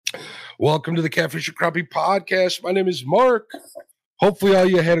Welcome to the Catfish and Crappie Podcast. My name is Mark. Hopefully, all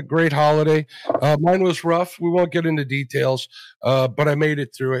you had a great holiday. Mine was rough. We won't get into details, but I made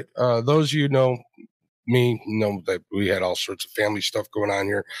it through it. Those of you know me know that we had all sorts of family stuff going on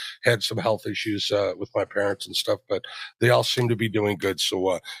here. Had some health issues with my parents and stuff, but they all seem to be doing good.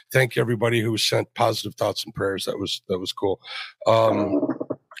 So, thank you everybody who sent positive thoughts and prayers. That was cool.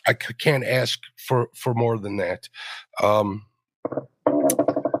 I can't ask for more than that.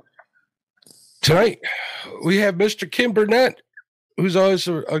 Tonight, we have Mr. Kim Burnett, who's always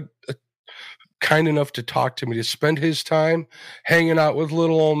a kind enough to talk to me, to spend his time hanging out with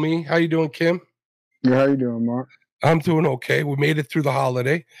little old me. How you doing, Kim? Yeah, how you doing, Mark? I'm doing okay. We made it through the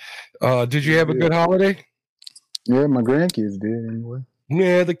holiday. Did you have a good holiday? Yeah, my grandkids did anyway.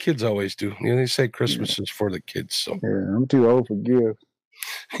 Yeah, the kids always do. You know, they say Christmas is for the kids. So yeah, I'm too old for gifts.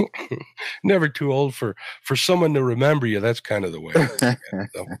 Never too old for someone to remember you. That's kind of the way,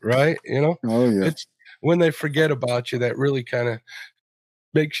 right? You know, oh yeah. It's when they forget about you that really kind of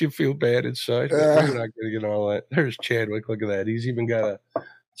makes you feel bad inside. We're not going to get all that. There's Chadwick. Look at that. He's even got a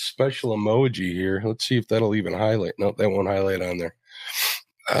special emoji here. Let's see if that'll even highlight. Nope, that won't highlight on there.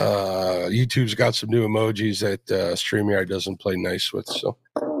 YouTube's got some new emojis that StreamYard doesn't play nice with.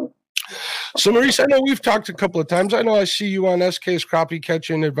 So Maurice, I know we've talked a couple of times. I know I see you on SK's Crappie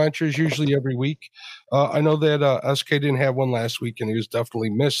Catching Adventures usually every week. I know that SK didn't have one last week, and he was definitely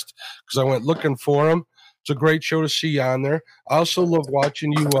missed because I went looking for him. It's a great show to see you on there. I also love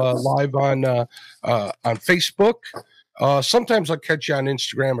watching you live on Facebook. Sometimes I'll catch you on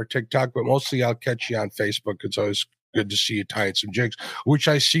Instagram or TikTok, but mostly I'll catch you on Facebook. It's always good to see you tying some jigs, which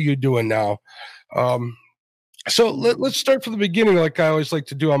I see you doing now. So let's start from the beginning, like I always like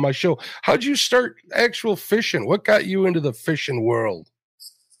to do on my show. How'd you start actual fishing? What got you into the fishing world?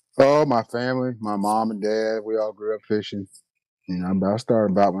 Oh, my family, my mom and dad, we all grew up fishing. You know, I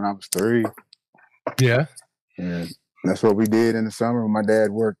started about when I was 3. Yeah. And that's what we did in the summer when my dad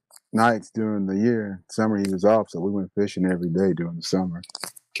worked nights during the year. Summer he was off, so we went fishing every day during the summer.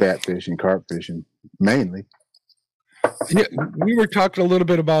 Catfishing, carp fishing, mainly. Yeah, we were talking a little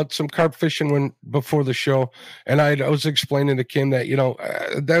bit about some carp fishing before the show, and I was explaining to Kim that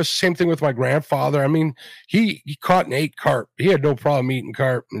that was the same thing with my grandfather. I mean, he caught and ate carp. He had no problem eating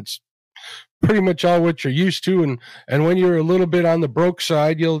carp. It's pretty much all what you're used to, and when you're a little bit on the broke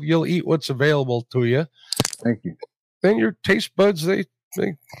side, you'll eat what's available to you. Thank you. Then your taste buds they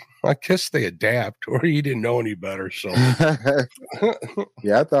I guess they adapt, or he didn't know any better. So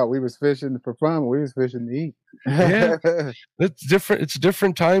yeah, I thought we was fishing for fun. We was fishing to eat. Yeah, it's different. It's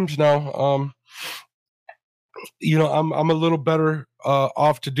different times now. I'm a little better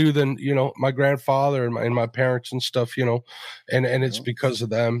off to do than my grandfather and my parents and stuff. And it's because of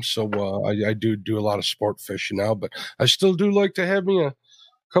them. So I do a lot of sport fishing now, but I still do like to have me a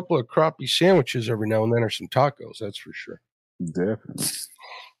couple of crappie sandwiches every now and then, or some tacos. That's for sure. Definitely.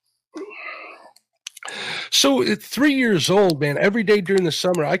 So at 3 years old, man, every day during the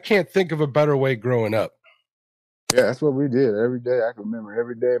summer, I can't think of a better way growing up. Yeah, that's what we did every day. I can remember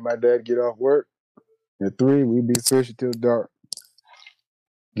every day my dad get off work. At 3, we'd be fishing till dark,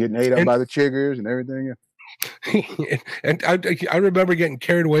 getting ate up by the chiggers and everything. And I remember getting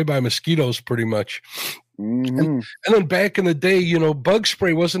carried away by mosquitoes pretty much. Mm-hmm. And then back in the day, bug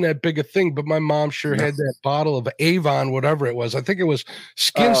spray wasn't that big a thing, but my mom sure had that bottle of Avon, whatever it was. I think it was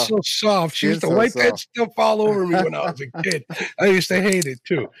Skin So Soft. She used to wipe that stuff all over me when I was a kid. I used to hate it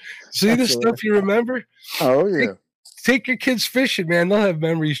too. See the stuff you remember? Oh, yeah. Take your kids fishing, man. They'll have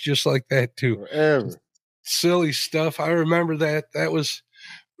memories just like that too. Forever. Silly stuff. I remember that. That was,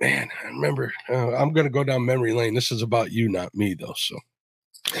 man, I remember. I'm going to go down memory lane. This is about you, not me, though.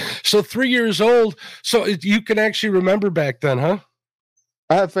 So 3 years old. So you can actually remember back then, huh?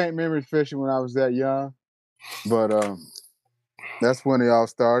 I have faint memories fishing when I was that young, but that's when it all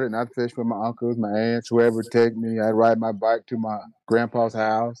started. And I'd fish with my uncles, my aunts, whoever would take me. I'd ride my bike to my grandpa's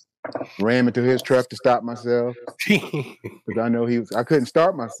house, ram into his truck to stop myself. Because I know I couldn't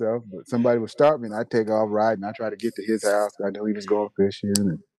start myself, but somebody would start me, and I'd take off riding. I'd try to get to his house. I knew he was going fishing.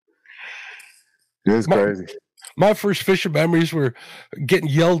 And it was crazy. My first fishing memories were getting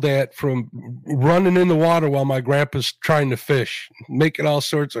yelled at from running in the water while my grandpa's trying to fish, making all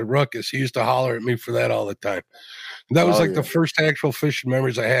sorts of ruckus. He used to holler at me for that all the time. That was the first actual fishing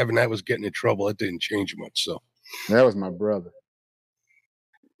memories I have, and that was getting in trouble. It didn't change much. So that was my brother.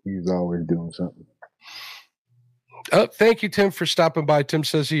 He was always doing something. Thank you, Tim, for stopping by. Tim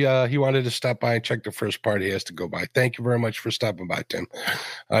says he wanted to stop by and check the first part. He has to go by. Thank you very much for stopping by, Tim.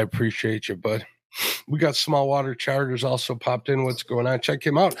 I appreciate you, bud. We got Small Water Charters also popped in. What's going on? Check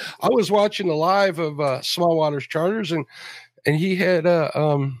him out. I was watching the live of Small Waters Charters, and he had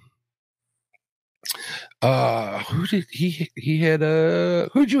Who did he had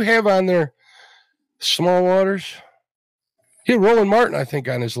who'd you have on there? Small Waters. He had Roland Martin, I think,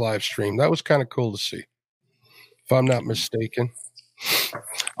 on his live stream. That was kind of cool to see, if I'm not mistaken.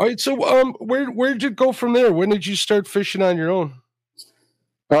 All right, so where'd you go from there? When did you start fishing on your own?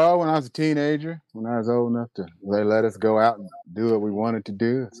 Oh, when I was a teenager, when I was old enough to they let us go out and do what we wanted to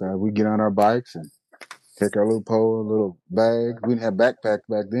do. So we get on our bikes and take our little pole, little bag. We didn't have backpacks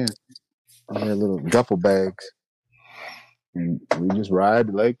back then. We had little duffel bags. And we just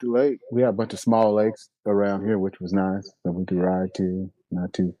ride lake to lake. We have a bunch of small lakes around here, which was nice. So we could ride to,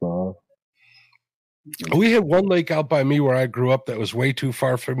 not too far. We had one lake out by me where I grew up that was way too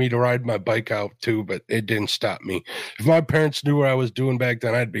far for me to ride my bike out to, but it didn't stop me. If my parents knew what I was doing back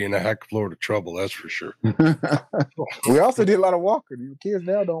then, I'd be in a heck of a load of trouble, that's for sure. We also did a lot of walking. Kids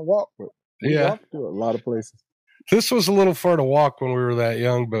now don't walk, but we walked to a lot of places. This was a little far to walk when we were that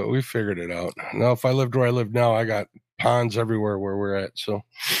young, but we figured it out. Now, if I lived where I live now, I got ponds everywhere where we're at. So,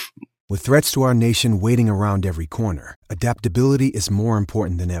 with threats to our nation waiting around every corner, adaptability is more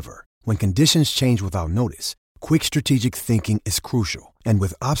important than ever. When conditions change without notice, quick strategic thinking is crucial. And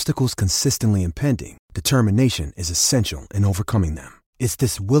with obstacles consistently impending, determination is essential in overcoming them. It's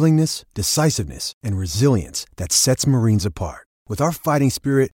this willingness, decisiveness, and resilience that sets Marines apart. With our fighting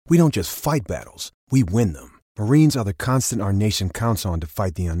spirit, we don't just fight battles, we win them. Marines are the constant our nation counts on to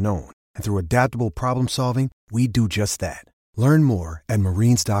fight the unknown. And through adaptable problem solving, we do just that. Learn more at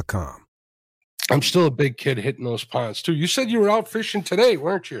marines.com. I'm still a big kid hitting those ponds too. You said you were out fishing today,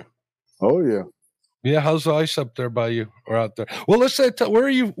 weren't you? Oh yeah. Yeah, how's the ice up there by you or out there? Well, let's say where are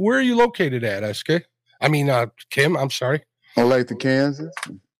you located at, SK? I mean Kim, I'm sorry. On Lake to Kansas,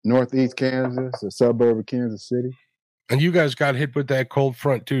 northeast Kansas, a suburb of Kansas City. And you guys got hit with that cold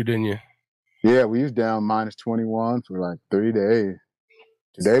front too, didn't you? Yeah, we was down minus 21 for like 3 days.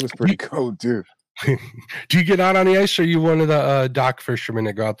 Today was pretty cold too. Do you get out on the ice, or are you one of the dock fishermen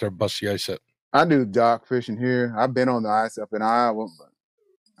that go out there and bust the ice up? I do dock fishing here. I've been on the ice up in Iowa, but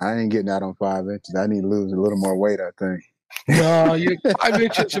I ain't getting out on 5 inches. I need to lose a little more weight, I think. No, 5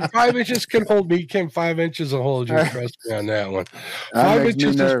 inches. If 5 inches can hold me, Kim, 5 inches will hold you. Trust me on that one. 5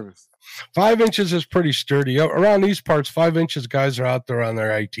 inches nervous. 5 inches is pretty sturdy. Around these parts, 5 inches guys are out there on their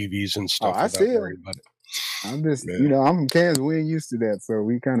ITVs and stuff. I see it. I'm just, I'm from Kansas. We ain't used to that, so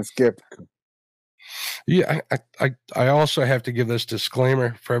we kind of skeptical. Yeah, I also have to give this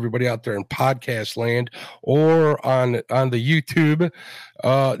disclaimer for everybody out there in podcast land or on the YouTube.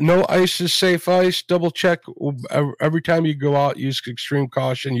 No ice is safe ice. Double check every time you go out. Use extreme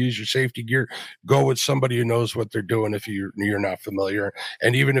caution. Use your safety gear. Go with somebody who knows what they're doing if you're not familiar.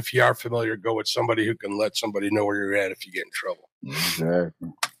 And even if you are familiar, go with somebody who can let somebody know where you're at if you get in trouble. Exactly.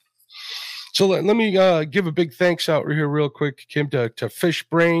 So let me give a big thanks out here real quick, Kim, to Fish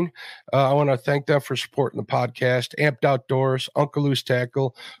Brain. I want to thank them for supporting the podcast. Amped Outdoors, Uncle Lou's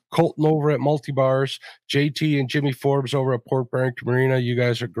Tackle, Colton over at Multibars, JT and Jimmy Forbes over at Port Barrington Marina. You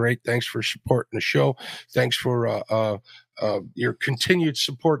guys are great. Thanks for supporting the show. Thanks for your continued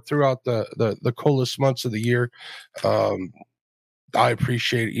support throughout the coldest months of the year. I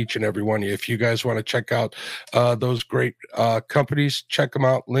appreciate each and every one of you. If you guys want to check out those great companies, check them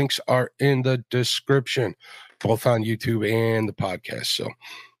out. Links are in the description, both on YouTube and the podcast. So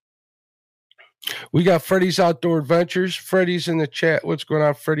we got Freddy's Outdoor Adventures. Freddy's in the chat. What's going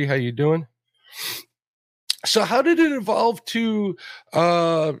on, Freddy? How you doing? So how did it evolve to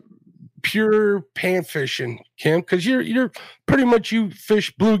pure pan fishing, Kim? Because you're pretty much, you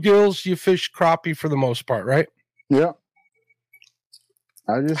fish bluegills, you fish crappie for the most part, right? Yeah.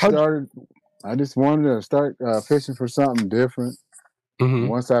 I just wanted to start fishing for something different. Mm-hmm.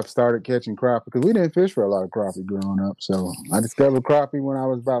 Once I've started catching crappie, because we didn't fish for a lot of crappie growing up. So I discovered crappie when I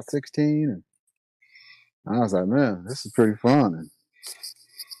was about 16. And I was like, man, this is pretty fun.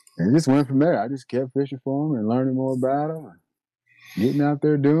 And it just went from there. I just kept fishing for them and learning more about them and getting out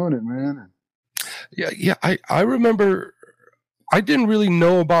there doing it, man. Yeah. I remember I didn't really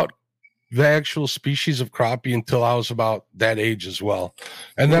know about the actual species of crappie until I was about that age as well.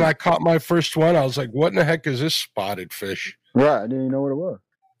 And then I caught my first one. I was like, what in the heck is this spotted fish? Right. I didn't even know what it was.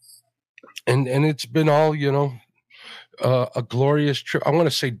 And it's been all, a glorious trip. I want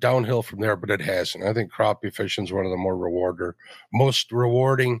to say downhill from there, but it hasn't. I think crappie fishing is one of the most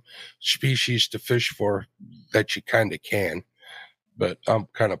rewarding species to fish for that you kind of can. But I'm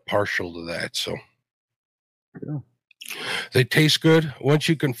kind of partial to that. So, yeah. They taste good. Once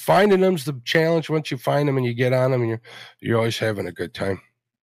you can find them's the challenge. Once you find them and you get on them, and you're always having a good time.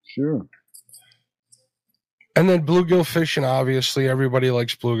 Sure. And then bluegill fishing, obviously, everybody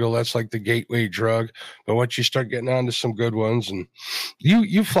likes bluegill. That's like the gateway drug. But once you start getting on to some good ones, and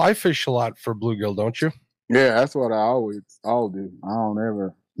you fly fish a lot for bluegill, don't you? Yeah, that's what I all do. I don't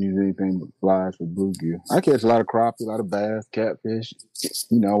ever use anything but flies for bluegill. I catch a lot of crappie, a lot of bass, catfish.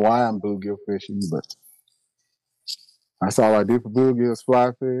 You know why I'm bluegill fishing, but that's all I do for bluegill is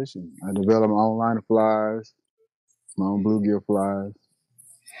fly fish. And I develop my own line of flies, my own bluegill flies,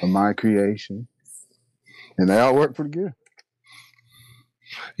 of my creation, and they all work pretty good.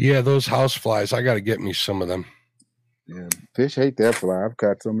 Yeah, those house flies, I got to get me some of them. Yeah, fish hate that fly. I've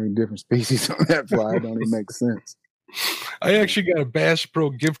caught so many different species on that fly. It don't even make sense. I actually got a Bass Pro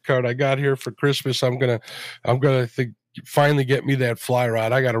gift card I got here for Christmas. I'm gonna think finally get me that fly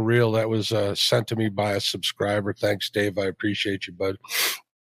rod. I got a reel that was sent to me by a subscriber. Thanks, Dave. I appreciate you, bud.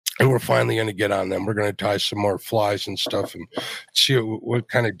 And we're finally going to get on them. We're going to tie some more flies and stuff and see what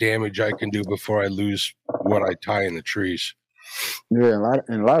kind of damage I can do before I lose what I tie in the trees. Yeah,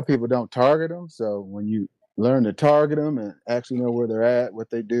 a lot of people don't target them. So when you learn to target them and actually know where they're at, what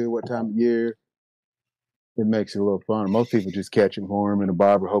they do, what time of year, it makes it a little fun. Most people just catch them for them in a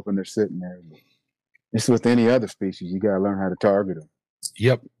barber hoping they're sitting there. But it's with any other species. You got to learn how to target them.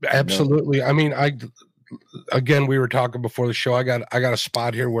 Yep, absolutely. You know? I mean, again, we were talking before the show. I got a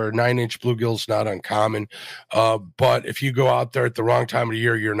spot here where 9-inch bluegill's not uncommon, but if you go out there at the wrong time of the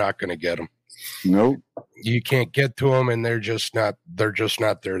year, you're not going to get them. Nope, you can't get to them, and they're just not there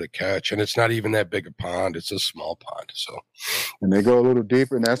to catch. And it's not even that big a pond; it's a small pond. So, and they go a little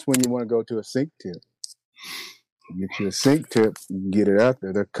deeper, and that's when you want to go to a sink tip. You get you a sink tip, you can get it out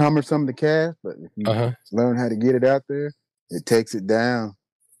there. They're cumbersome to cast, but if you learn how to get it out there, it takes it down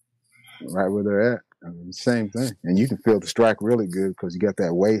right where they're at. I mean, same thing. And you can feel the strike really good because you got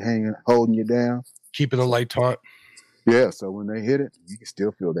that weight hanging, holding you down. Keeping the light taut. Yeah, so when they hit it, you can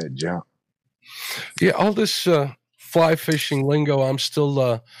still feel that jump. Yeah, all this fly fishing lingo, I'm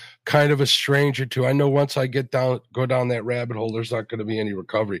still kind of a stranger to. I know once I go down that rabbit hole, there's not going to be any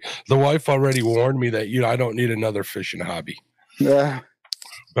recovery. The wife already warned me that, I don't need another fishing hobby. Yeah.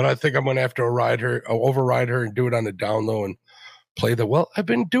 But I think I'm going to have to override her and do it on the down low and play I've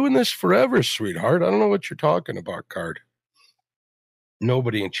been doing this forever, sweetheart. I don't know what you're talking about, card.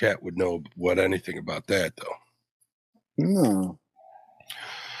 Nobody in chat would know anything about that, though. No.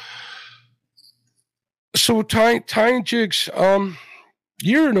 So tying jigs,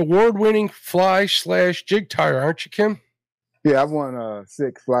 you're an award-winning fly/jig tire, aren't you, Kim? Yeah, I've won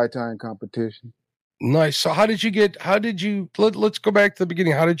 6 fly tying competitions. Nice. So let's go back to the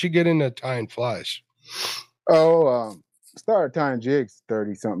beginning. How did you get into tying flies? Started tying jigs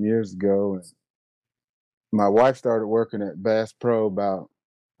 30-something years ago. And my wife started working at Bass Pro about,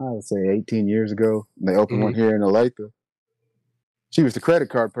 I would say, 18 years ago. And they opened one here in Olathe. She was the credit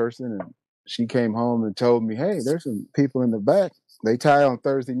card person, and she came home and told me, hey, there's some people in the back. They tie on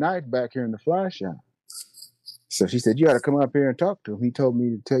Thursday nights back here in the fly shop. So she said, you got to come up here and talk to him. He told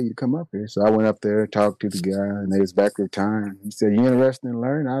me to tell you to come up here. So I went up there and talked to the guy, and they was back there tying. He said, you interested in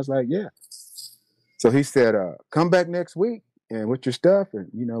learning? I was like, yeah. So he said, come back next week and with your stuff, and,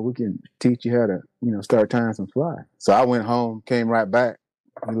 we can teach you how to, start tying some fly. So I went home, came right back.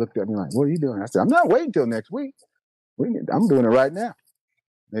 He looked at me like, what are you doing? I said, I'm not waiting till next week. I'm doing it right now.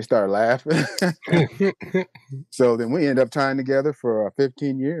 They started laughing. So then we ended up tying together for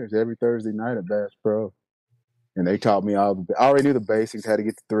 15 years, every Thursday night at Bass Pro. And they taught me I already knew the basics, how to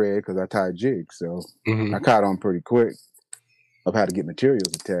get the thread because I tied jigs. So I caught on pretty quick of how to get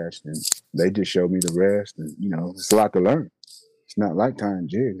materials attached. And they just showed me the rest. And, it's a lot to learn. It's not like tying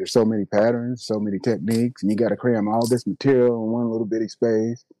jigs. There's so many patterns, so many techniques, and you got to cram all this material in one little bitty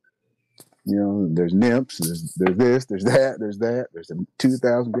space. There's nymphs, there's this, there's that, there's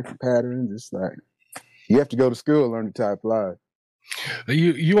 2,000 different patterns. It's like you have to go to school and learn to tie flies.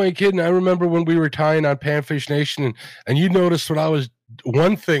 You ain't kidding. I remember when we were tying on Panfish Nation, and you noticed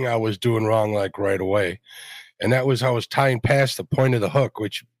one thing I was doing wrong like right away, and that was I was tying past the point of the hook,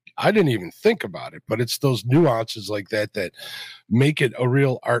 which I didn't even think about it, but it's those nuances like that make it a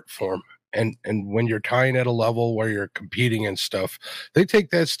real art form. And when you're tying at a level where you're competing and stuff, they take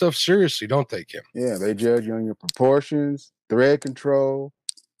that stuff seriously, don't they, Kim? Yeah, they judge you on your proportions, thread control,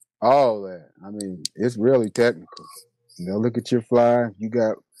 all that. I mean, it's really technical. They'll look at your fly.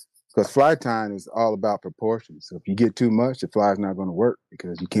 Because fly tying is all about proportions. So if you get too much, the fly's not going to work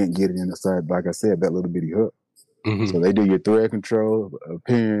because you can't get it inside, like I said, that little bitty hook. So they do your thread control,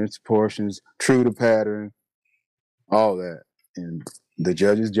 appearance, portions, true to pattern, all that. And the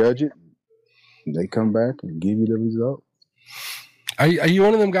judges judge it. They come back and give you the result. Are you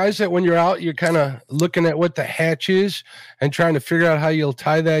one of them guys that when you're out, you're kind of looking at what the hatch is and trying to figure out how you'll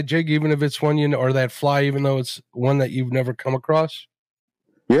tie that jig, even if it's one or that fly, even though it's one that you've never come across?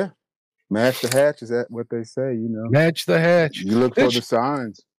 Yeah. Match the hatch. Is that what they say, Match the hatch. You look for the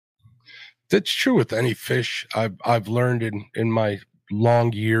signs. That's true with any fish. I've learned in my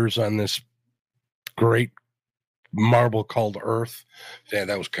long years on this great marble called Earth. Yeah,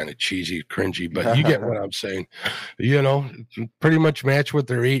 that was kind of cheesy, cringy, but you get what I'm saying. You know, pretty much match what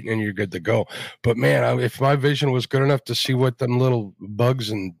they're eating and you're good to go. But man, if my vision was good enough to see what them little bugs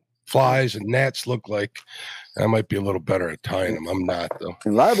and flies and gnats look like, I might be a little better at tying them. I'm not, though.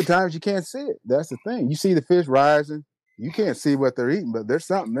 And a lot of the times you can't see it. That's the thing. You see the fish rising. You can't see what they're eating, but there's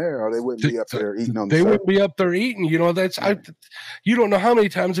something there, or they wouldn't be up there eating on the They surface. wouldn't be up there eating. You know, you don't know how many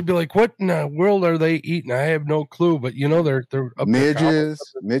times it'd be like, what in the world are they eating? I have no clue, but you know, they're up midges.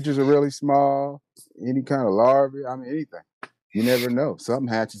 Midges are really small. Any kind of larvae. I mean, anything. You never know. Something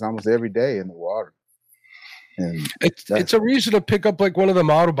hatches almost every day in the water. And it's a reason to pick up like one of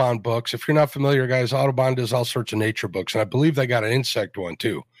them Audubon books. If you're not familiar, guys, Audubon does all sorts of nature books, and I believe they got an insect one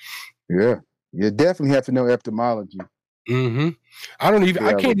too. Yeah, you definitely have to know entomology. Mm-hmm.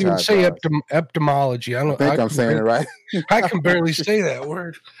 I can't even say entomology. I think I'm saying it right. I can barely say that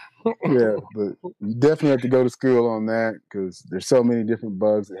word. Yeah, but you definitely have to go to school on that because there's so many different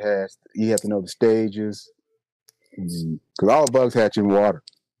bugs it has. You have to know the stages because all bugs hatch in water.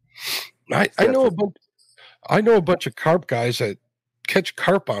 I know a bunch of carp guys that catch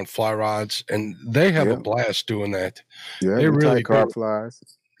carp on fly rods, and they have a blast doing that. Yeah, they really carp flies.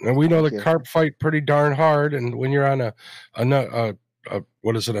 And we know the carp fight pretty darn hard. And when you're on a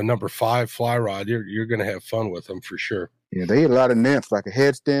number 5 fly rod, you're going to have fun with them for sure. Yeah, they eat a lot of nymphs, like a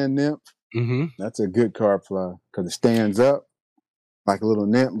headstand nymph. Mm-hmm. That's a good carp fly because it stands up like a little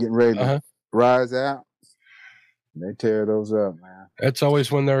nymph getting ready to rise out. They tear those up, man. That's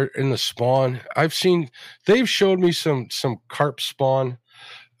always when they're in the spawn. They've showed me some carp spawn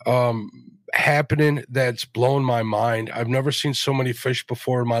happening that's blown my mind. I've never seen so many fish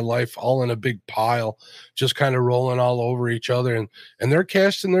before in my life, all in a big pile, just kind of rolling all over each other. And they're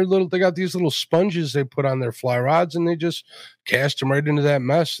casting they got these little sponges they put on their fly rods, and they just cast them right into that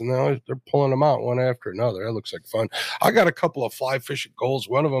mess. And they're pulling them out one after another. That looks like fun. I got a couple of fly fishing goals.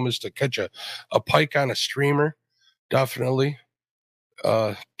 One of them is to catch a pike on a streamer. Definitely.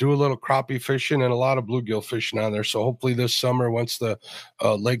 Do a little crappie fishing and a lot of bluegill fishing on there. So hopefully this summer, once the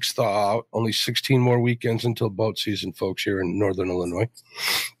lakes thaw out, only 16 more weekends until boat season, folks, here in Northern Illinois.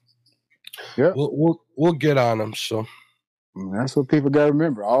 Yeah, we'll get on them. So that's what people got to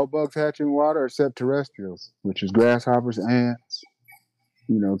remember. All bugs hatch in water except terrestrials, which is grasshoppers, ants,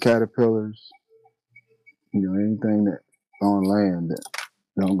 caterpillars, anything that on land that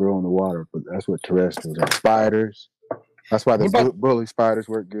don't grow in the water. But that's what terrestrials are. Spiders. That's why the bully spiders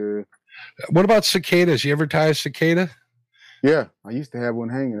work good. What about cicadas? You ever tie a cicada? Yeah, I used to have one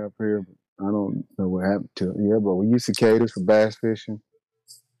hanging up here, but I don't know what happened to it. Yeah, but we use cicadas for bass fishing.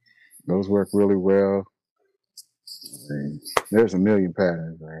 Those work really well. There's a million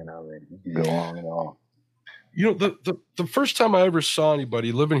patterns, man. You can go on and on. The first time I ever saw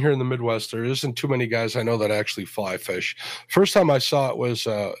anybody living here in the Midwest, there isn't too many guys I know that actually fly fish. First time I saw it was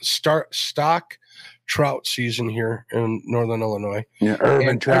stock trout season here in Northern Illinois. Yeah,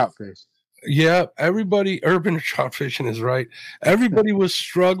 urban trout fish. Yeah, urban trout fishing is right. Everybody was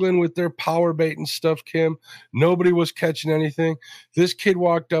struggling with their power bait and stuff, Kim. Nobody was catching anything. This kid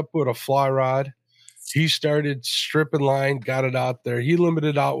walked up with a fly rod. He started stripping line, got it out there. He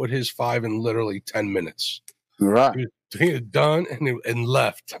limited out with his 5 in literally 10 minutes. Right. He was done and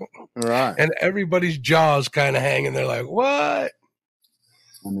left. Right. And everybody's jaws kind of hanging there like, what?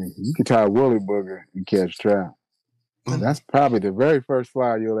 I mean, you can tie a woolly booger and catch trout. And that's probably the very first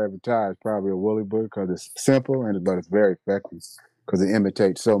fly you'll ever tie is probably a woolly booger because it's simple but it's very effective because it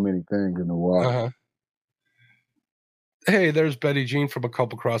imitates so many things in the water. Uh-huh. Hey, there's Betty Jean from A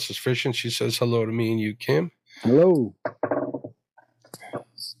Couple Crosses Fishing. She says hello to me and you, Kim. Hello.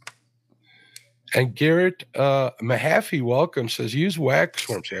 And Garrett Mahaffey, welcome, says use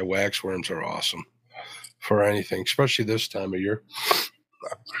waxworms. Yeah, waxworms are awesome for anything, especially this time of year.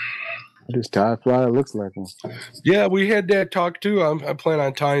 This tie fly looks like one. Yeah, we had that talk too. I plan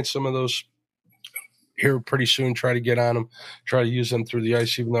on tying some of those here pretty soon. Try to get on them. Try to use them through the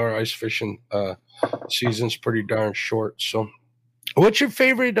ice, even though our ice fishing season's pretty darn short. So, what's your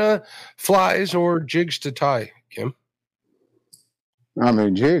favorite flies or jigs to tie, Kim? I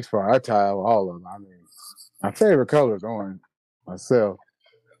mean, jigs I tie all of them. I mean, my favorite color is orange. Myself,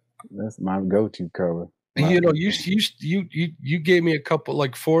 that's my go-to color. You gave me a couple,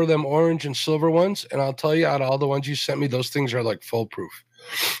 like 4 of them orange and silver ones, and I'll tell you, out of all the ones you sent me, those things are like foolproof.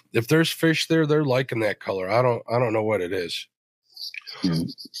 If there's fish there, they're liking that color. I don't know what it is,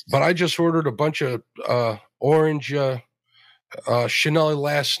 but I just ordered a bunch of orange Chanel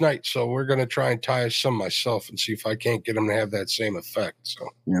last night, so we're going to try and tie some myself and see if I can't get them to have that same effect. So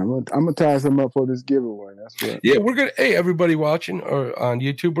yeah, I'm gonna tie some up for this giveaway. That's right. Yeah, we're gonna. Hey, everybody watching or on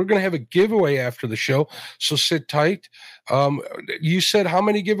YouTube, we're gonna have a giveaway after the show. So sit tight. You said how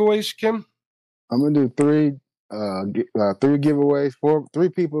many giveaways, Kim? I'm gonna do three giveaways. Three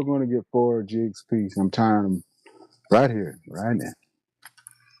people are gonna get 4 jigs piece. I'm tying them right here, right now.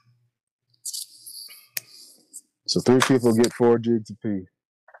 So 3 people get 4 jigs apiece.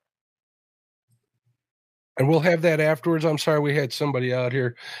 And we'll have that afterwards. I'm sorry, we had somebody out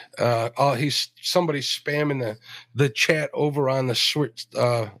here. Somebody spamming the chat over on the switch.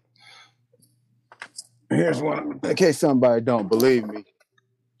 Here's one. In case somebody don't believe me.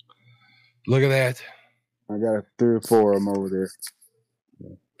 Look at that. I got 3 or 4 of them over there.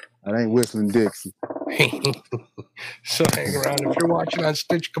 That ain't Whistling Dixie. So hang around. If you're watching on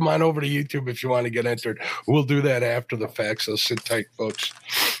Stitch, come on over to YouTube if you want to get entered. We'll do that after the fact, so sit tight, folks.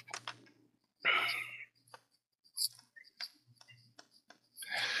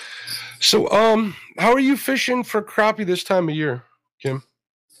 So, how are you fishing for crappie this time of year, Kim?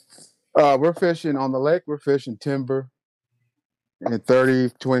 We're fishing on the lake. We're fishing timber in 30,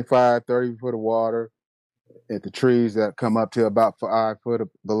 25, 30 foot of water at the trees that come up to about 5 foot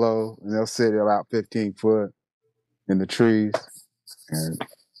below, and they'll sit at about 15 foot in the trees. And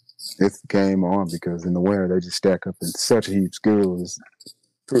it's game on because in the winter they just stack up in such a heap schools.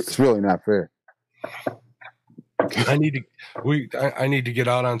 It's really not fair. I need to get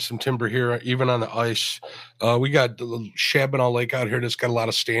out on some timber here, even on the ice. We got the Shabinall Lake out here that's got a lot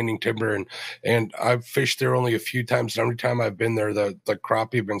of standing timber, and I've fished there only a few times. And every time I've been there, the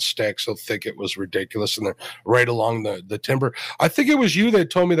crappie have been stacked so thick it was ridiculous, and they're right along the timber. I think it was you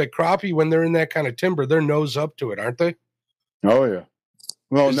that told me that crappie, when they're in that kind of timber, they're nose up to it, aren't they? Oh yeah.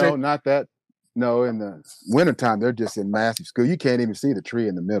 Well, not that. No, in the wintertime, they're just in massive school. You can't even see the tree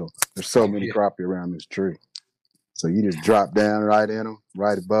in the middle. There's so many crappie around this tree. So you just drop down right in them,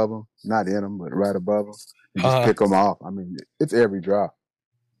 right above them. Not in them, but right above them. And just pick them off. I mean, it's every drop,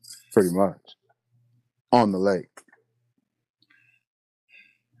 pretty much, on the lake.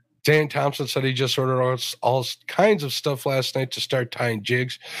 Dan Thompson said he just ordered all kinds of stuff last night to start tying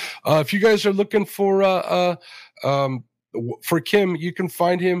jigs. If you guys are looking for Kim, you can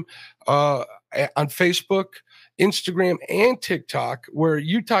find him on Facebook, Instagram, and TikTok, where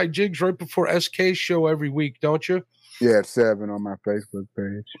you tie jigs right before SK's show every week, don't you? Yeah, at 7 on my Facebook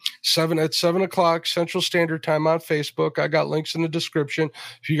page. 7 o'clock Central Standard Time on Facebook. I got links in the description.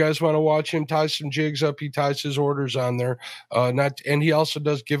 If you guys want to watch him tie some jigs up, he ties his orders on there. And he also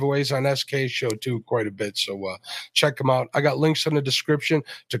does giveaways on SK's show too, quite a bit. So check him out. I got links in the description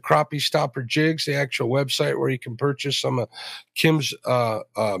to Crappie Stopper Jigs, the actual website where you can purchase some of Kim's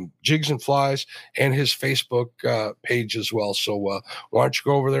jigs and flies, and his Facebook page as well. So why don't you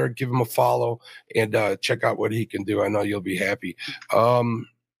go over there, give him a follow, and check out what he can do. I know you'll be happy. And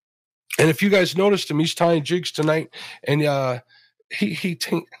if you guys noticed him, he's tying jigs tonight, and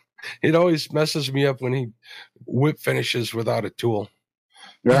it always messes me up when he whip finishes without a tool.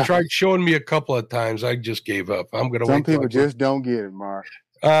 Yeah. He tried showing me a couple of times. I just gave up. I'm gonna. Some people just don't get it, Mark.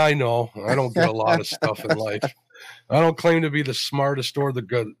 I know. I don't get a lot of stuff in life. I don't claim to be the smartest or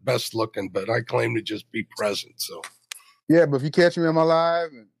the best looking, but I claim to just be present. So. Yeah, but if you catch me on my live,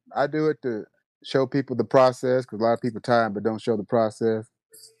 I do it to show people the process, because a lot of people tie them but don't show the process.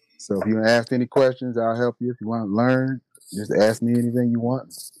 So if you want to ask any questions, I'll help you. If you want to learn, just ask me anything you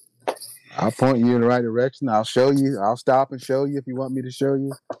want. I'll point you in the right direction. I'll show you. I'll stop and show you if you want me to show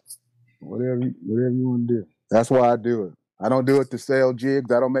you. Whatever you want to do. That's why I do it. I don't do it to sell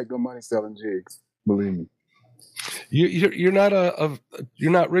jigs. I don't make no money selling jigs. Believe me. You're not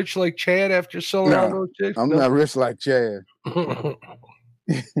you're not rich like Chad after selling all those jigs? I'm not rich like Chad.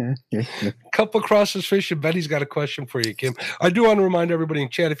 Couple crosses fishing. Betty's got a question for you, Kim. I do want to remind everybody in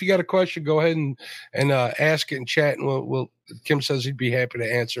chat, if you got a question, go ahead and ask it in chat, and we'll Kim says he'd be happy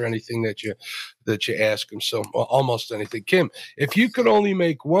to answer anything that you ask him. So almost anything. Kim, if you could only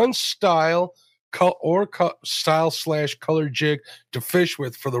make one style or style/color jig to fish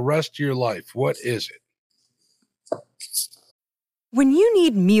with for the rest of your life, what is it? When you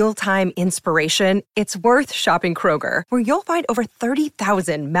need mealtime inspiration, it's worth shopping Kroger, where you'll find over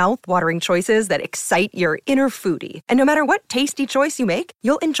 30,000 mouth-watering choices that excite your inner foodie. And no matter what tasty choice you make,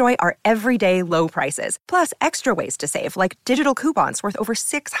 you'll enjoy our everyday low prices, plus extra ways to save, like digital coupons worth over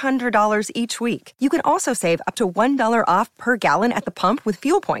 $600 each week. You can also save up to $1 off per gallon at the pump with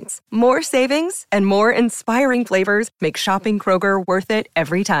fuel points. More savings and more inspiring flavors make shopping Kroger worth it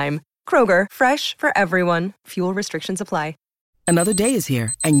every time. Kroger, fresh for everyone. Fuel restrictions apply. Another day is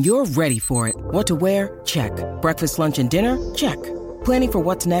here, and you're ready for it. What to wear? Check. Breakfast, lunch, and dinner? Check. Planning for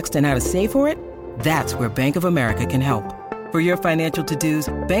what's next and how to save for it? That's where Bank of America can help. For your financial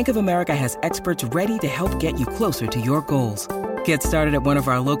to-dos, Bank of America has experts ready to help get you closer to your goals. Get started at one of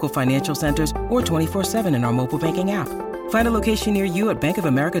our local financial centers or 24/7 in our mobile banking app. Find a location near you at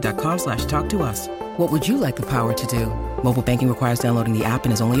bankofamerica.com/talktous. What would you like the power to do? Mobile banking requires downloading the app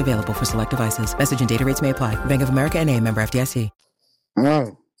and is only available for select devices. Message and data rates may apply. Bank of America N.A., member FDIC.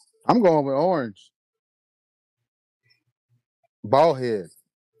 No, I'm going with orange. Ball head.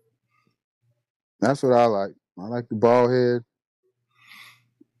 That's what I like. I like the ball head.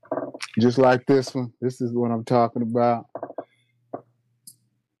 Just like this one. This is what I'm talking about.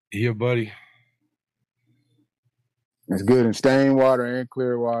 Yeah, buddy. It's good in stained water and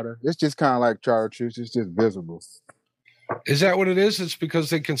clear water. It's just kind of like chartreuse. It's just visible. Is that what it is? It's because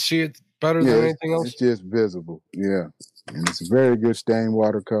they can see it better than anything else? It's just visible. Yeah. And it's a very good stained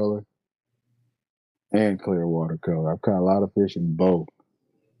watercolor and clear watercolor. I've caught a lot of fish in both.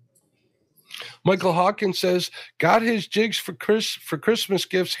 Michael Hawkins says, got his jigs for Christmas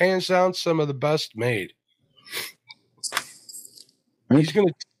gifts, hands down some of the best made. He's going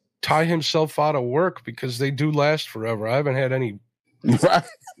to tie himself out of work because they do last forever. I haven't had any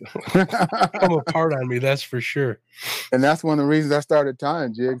come apart on me, that's for sure. And that's one of the reasons I started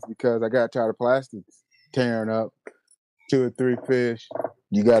tying jigs, because I got tired of plastics tearing up 2 or 3 fish.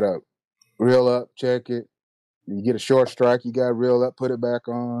 You got to reel up, check it. You get a short strike, you got to reel up, put it back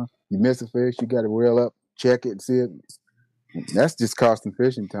on. You miss a fish, you got to reel up, check it, and see it. That's just costing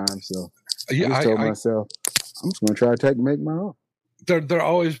fishing time. So yeah, I told myself, I'm just going to try to make my own. They're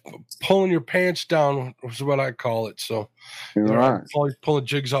always pulling your pants down, is what I call it. So they're always pulling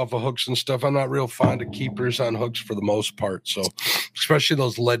jigs off of hooks and stuff. I'm not real fond of keepers on hooks for the most part. So especially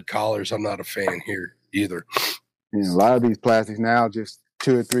those lead collars, I'm not a fan here either. Yeah, a lot of these plastics now, just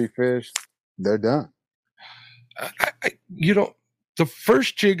 2 or 3 fish, they're done. The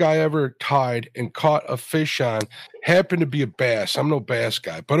first jig I ever tied and caught a fish on happened to be a bass. I'm no bass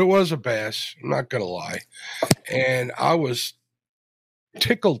guy, but it was a bass. I'm not going to lie. And I was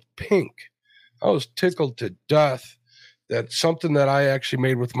tickled pink. I was tickled to death that something that I actually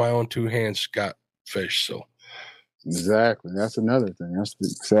made with my own 2 hands got fish. So exactly. That's another thing. That's the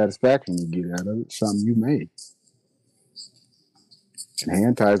satisfaction you get out of it. Something you made. And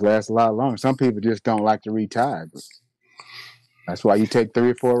hand ties last a lot longer. Some people just don't like to retie, but that's why you take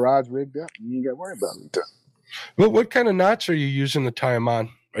 3 or 4 rods rigged up. You ain't got to worry about retie. Well, what kind of knots are you using to tie them on?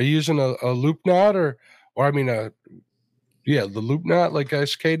 Are you using a loop knot the loop knot like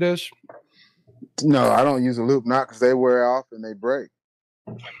SK does? No, I don't use a loop knot because they wear off and they break.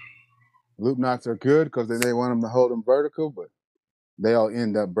 Loop knots are good because they want them to hold them vertical, but they all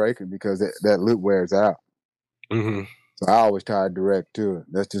end up breaking because that loop wears out. Mm-hmm. So I always tie direct to it.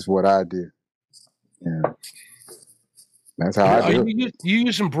 That's just what I do. Yeah. That's how I do it. You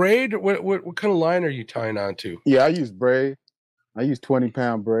using braid? What kind of line are you tying on to? Yeah, I use braid. I use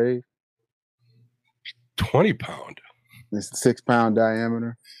 20-pound braid. 20-pound? It's 6-pound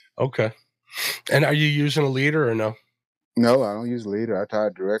diameter. Okay. And are you using a leader or no? No, I don't use a leader. I tie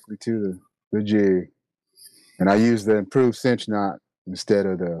it directly to the jig. And I use the improved cinch knot instead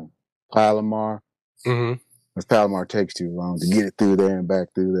of the Palomar. Mm-hmm. Because Palomar takes too long to get it through there and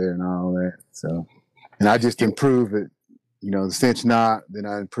back through there and all that. So, and I just improve it. The cinch knot, then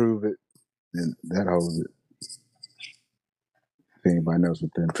I improve it, and that holds it. If anybody knows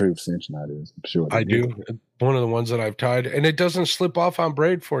what the improved cinch knot is, I'm sure I do. One of the ones that I've tied, and it doesn't slip off on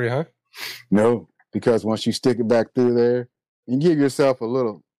braid for you, huh? No, because once you stick it back through there, you give yourself a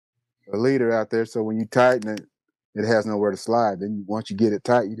leader out there, so when you tighten it, it has nowhere to slide. Then once you get it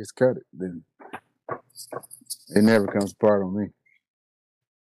tight, you just cut it. Then it never comes apart on me.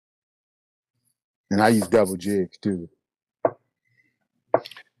 And I use double jigs too.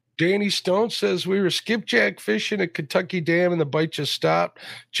 Danny Stone says we were skipjack fishing at Kentucky Dam and the bite just stopped.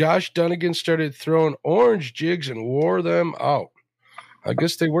 Josh Dunnigan started throwing orange jigs and wore them out. I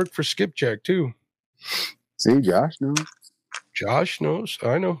guess they work for skipjack too. See, Josh knows. Josh knows.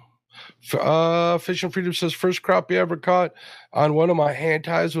 I know. Fishing Freedom says first crappie ever caught on one of my hand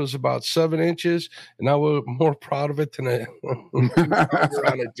ties was about 7 inches, and I was more proud of it than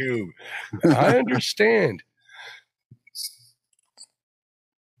on a tube. I understand.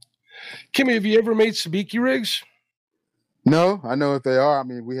 Kimmy, have you ever made sabiki rigs? No, I know what they are. I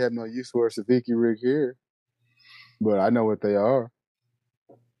mean, we have no use for a sabiki rig here, but I know what they are.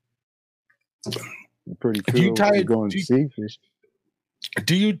 They're pretty cool. Going to sea fish.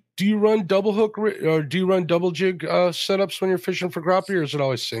 Do you run double hook or do you run double jig setups when you're fishing for crappie, or is it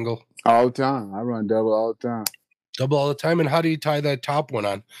always single? All the time. I run double all the time. Double all the time. And how do you tie that top one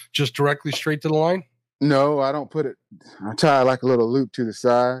on? Just directly straight to the line? No, I don't put it. I tie like a little loop to the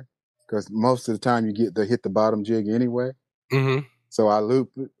side because most of the time you hit the bottom jig anyway. Mm-hmm. So I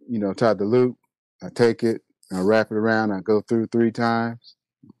loop it, tie the loop. I take it, I wrap it around. I go through 3 times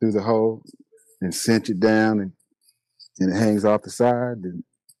through the hole and cinch it down, and it hangs off the side. Then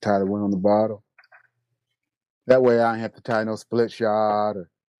tie the one on the bottom. That way I don't have to tie no split shot.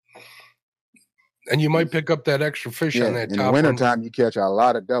 And you might pick up that extra fish on that top one. In the wintertime, you catch a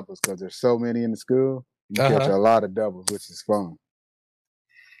lot of doubles because there's so many in the school. You catch a lot of doubles, which is fun.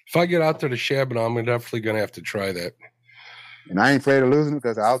 If I get out there to Shabana, I'm definitely going to have to try that. And I ain't afraid of losing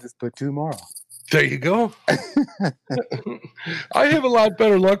because I'll just put 2 more on. There you go. I have a lot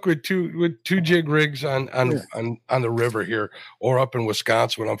better luck with two jig rigs on the river here or up in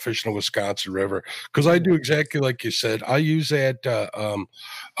Wisconsin when I'm fishing the Wisconsin River, because I do exactly like you said. I use that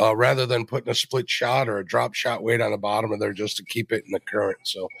rather than putting a split shot or a drop shot weight on the bottom of there just to keep it in the current.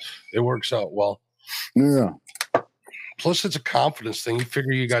 So it works out well. Yeah. Plus, it's a confidence thing. You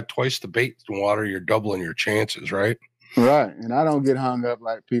figure you got twice the bait in water, you're doubling your chances, right? Right. And I don't get hung up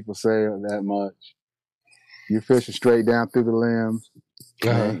like people say that much. You're fishing straight down through the limbs.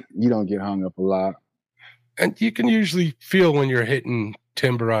 You don't get hung up a lot. And you can usually feel when you're hitting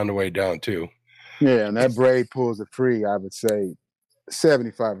timber on the way down, too. Yeah, and that braid pulls it free, I would say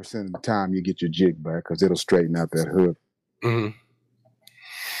 75% of the time you get your jig back because it'll straighten out that hook. Mm-hmm.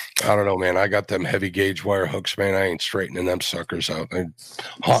 I don't know, man. I got them heavy gauge wire hooks, man. I ain't straightening them suckers out.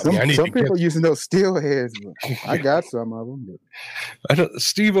 Some people using those steel heads. I got some of them.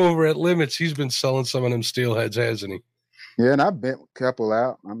 Steve over at Limits, he's been selling some of them steel heads, hasn't he? Yeah, and I bent a couple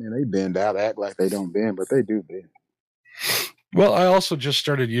out. I mean, they bend out, act like they don't bend, but they do bend. Well, I also just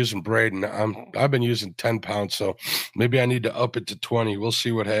started using braid, and I've been using 10 pounds, so maybe I need to up it to 20. We'll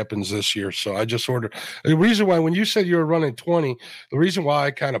see what happens this year. So I just ordered. The reason why, when you said you were running 20, the reason why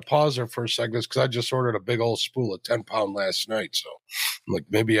I kind of paused there for a second is because I just ordered a big old spool of 10 pound last night. So I'm like,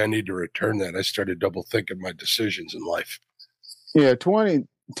 maybe I need to return that. I started double thinking my decisions in life. Yeah,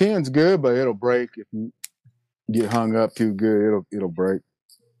 10's good, but it'll break if you get hung up too good. It'll break.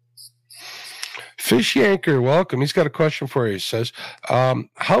 Fish Yanker, welcome. He's got a question for you. He says,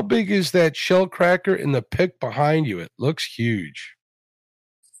 how big is that shell cracker in the pick behind you? It looks huge.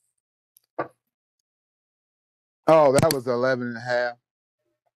 Oh, that was 11.5.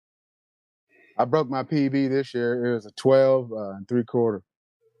 I broke my PB this year. It was a 12 and 3/4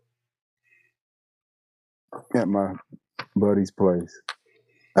 at my buddy's place.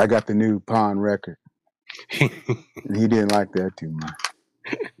 I got the new pond record. He didn't like that too much.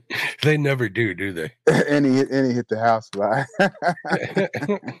 They never do they? and he hit the house fly.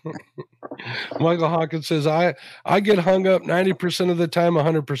 Michael Hawkins says, I get hung up 90% of the time,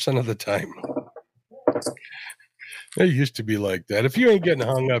 100% of the time. It used to be like that. If you ain't getting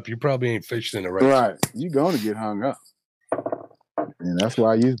hung up, you probably ain't fishing in the right. You're going to get hung up. And that's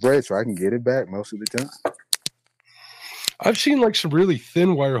why I use braid, so I can get it back most of the time. I've seen like some really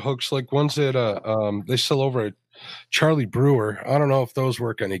thin wire hooks, like ones that they sell over at Charlie Brewer. I don't know if those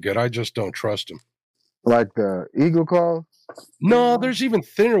work any good. I just don't trust them. Like the Eagle Claw? No, there's even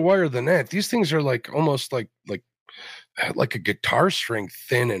thinner wire than that. These things are like almost like a guitar string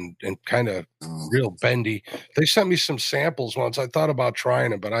thin and kind of real bendy. They sent me some samples once. I thought about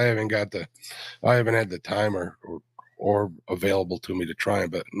trying them, but I haven't had the time or available to me to try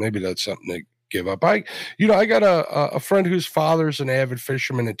them. But maybe that's something to give up. I got a friend whose father's an avid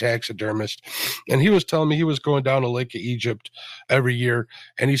fisherman and taxidermist, and he was telling me he was going down to Lake of Egypt every year,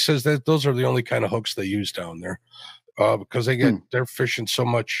 and he says that those are the only kind of hooks they use down there because they're fishing so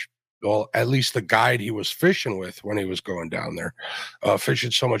much. Well, at least the guide he was fishing with when he was going down there,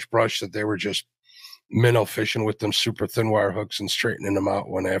 fishing so much brush that they were just minnow fishing with them super thin wire hooks and straightening them out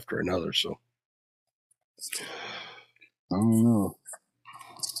one after another. So I don't know.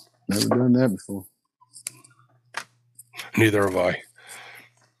 Never done that before. Neither have I.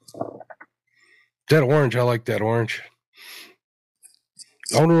 That orange, I like that orange.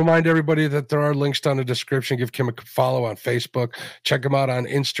 I want to remind everybody that there are links down in the description. Give Kim a follow on Facebook. Check him out on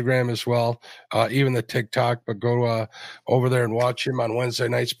Instagram as well, even the TikTok. But go over there and watch him on Wednesday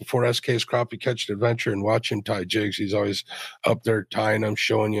nights before SK's Crappie Catch and Adventure and watch him tie jigs. He's always up there tying them,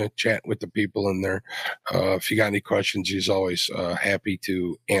 showing you, chatting with the people in there. If you got any questions, he's always happy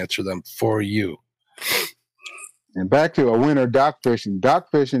to answer them for you. And back to a winter dock fishing. Dock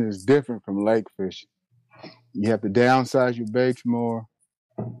fishing is different from lake fishing. You have to downsize your baits more.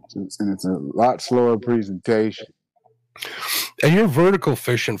 And it's a lot slower presentation. And you're vertical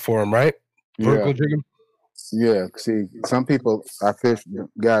fishing for them, right? Vertical jigging? Yeah. See, some people, I fish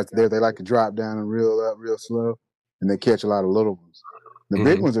guys there, they like to drop down and reel up real slow. and they catch a lot of little ones. The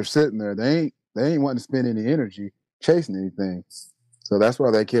big ones are sitting there. They ain't wanting to spend any energy chasing anything. So that's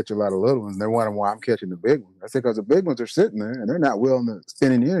why they catch a lot of little ones. They're wondering why I'm catching the big ones. I said because the big ones are sitting there and they're not willing to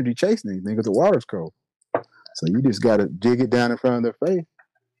spend any energy chasing anything because the water's cold. So you just got to jig it down in front of their face,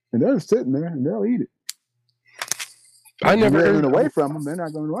 and they're sitting there and they'll eat it. I never run away from them. They're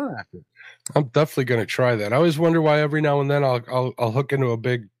not going to run after it. I'm definitely going to try that. I always wonder why every now and then I'll hook into a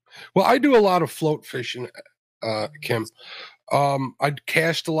big. Well, I do a lot of float fishing, Kim. I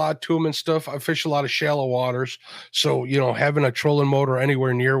cast a lot to them and stuff. I fish a lot of shallow waters, so having a trolling motor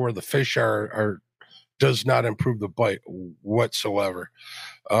anywhere near where the fish are does not improve the bite whatsoever.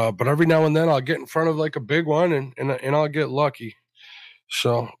 But every now and then I'll get in front of like a big one and I'll get lucky.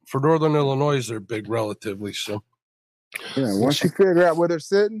 So for Northern Illinois, they're big relatively. So yeah, once you figure out where they're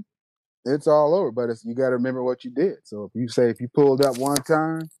sitting, it's all over. But you got to remember what you did. So if you pulled up one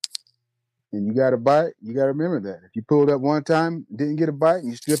time and you got a bite, you got to remember that. If you pulled up one time, didn't get a bite, and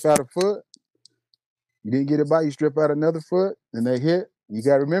you strip out a foot, you didn't get a bite, you strip out another foot, and they hit, you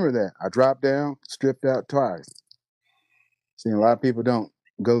got to remember that. I dropped down, stripped out twice. See, a lot of people don't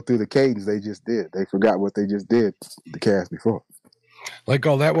go through the cadence they just did. They forgot what they just did the cast before. Like,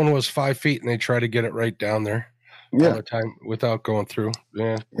 that one was 5 feet, and they try to get it right down there all the time without going through.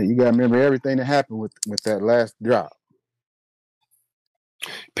 Yeah. You got to remember everything that happened with that last drop.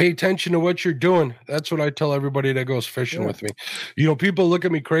 Pay attention to what you're doing. That's what I tell everybody that goes fishing with me. People look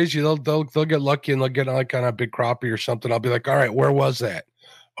at me crazy. They'll get lucky and they'll get like on a big crappie or something. I'll be like, all right, where was that?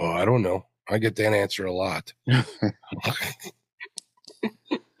 Oh, I don't know. I get that answer a lot. I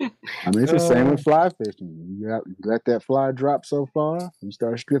mean, it's the same with fly fishing. You let that fly drop so far, you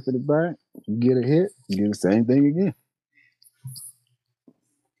start stripping it back, you get a hit, you do the same thing again.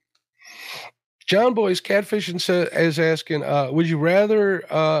 John Boy's Catfishing is asking, would you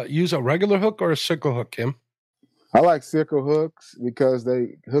rather use a regular hook or a sickle hook, Kim? I like sickle hooks because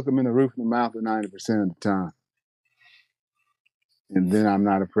they hook them in the roof of the mouth 90% of the time. And then I'm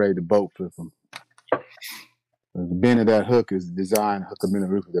not afraid to boat flip them. The bend of that hook is designed to hook them in the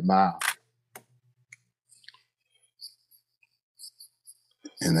roof of the mouth.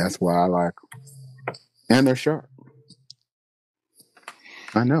 And that's why I like them. And they're sharp.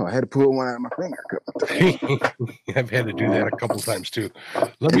 I know. I had to pull one out of my finger. I've had to do that a couple times too.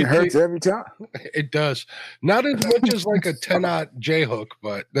 It hurts every time. It does. Not as much as like a 10-aught J hook,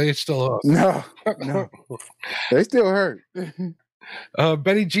 but they still hook. No. They still hurt.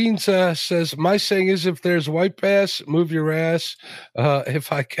 Betty Jean says, my saying is if there's white bass, move your ass.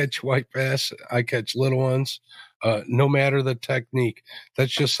 If I catch white bass, I catch little ones. No matter the technique.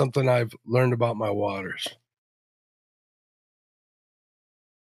 That's just something I've learned about my waters.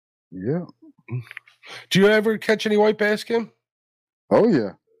 Yeah. Do you ever catch any white bass, Kim? Oh,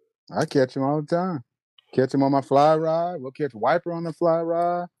 yeah. I catch them all the time. Catch them on my fly rod. We'll catch wiper on the fly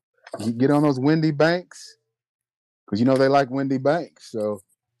rod. You get on those windy banks because they like windy banks. So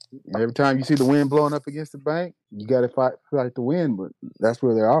every time you see the wind blowing up against the bank, you got to fight the wind, but that's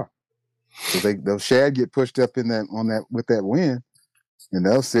where they are. So those shad get pushed up with that wind, and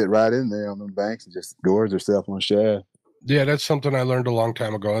they'll sit right in there on the banks and just gorge themselves on shad. Yeah, that's something I learned a long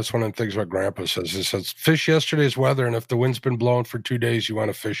time ago. That's one of the things my grandpa says. He says, fish yesterday's weather, and if the wind's been blowing for 2 days, you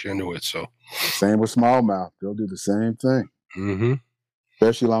want to fish into it. So, same with smallmouth. They'll do the same thing. Mm-hmm.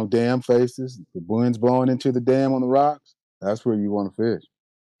 Especially along dam faces. The wind's blowing into the dam on the rocks. That's where you want to fish.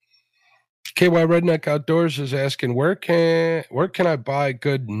 KY Redneck Outdoors is asking, where can I buy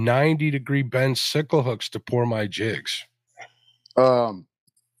good 90-degree bend sickle hooks to pour my jigs?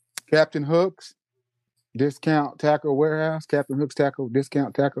 Captain Hooks. Discount Tackle Warehouse, Captain Hook's Tackle,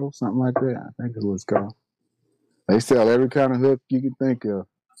 Discount Tackle, something like that. I think is what it's called. They sell every kind of hook you can think of.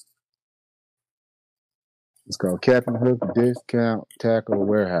 It's called Captain Hook Discount Tackle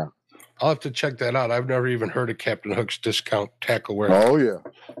Warehouse. I'll have to check that out. I've never even heard of Captain Hook's Discount Tackle Warehouse. Oh, yeah.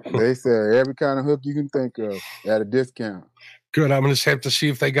 They sell every kind of hook you can think of at a discount. Good. I'm going to have to see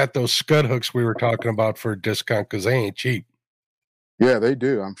if they got those scud hooks we were talking about for a discount because they ain't cheap. Yeah, they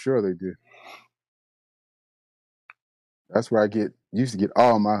do. I'm sure they do. That's where I used to get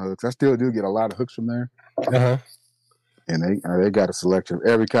all my hooks. I still do get a lot of hooks from there. Uh-huh. And they got a selection of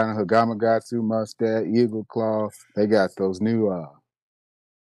every kind of hook. Gamakatsu, Mustad, Eagle Claw. They got those new,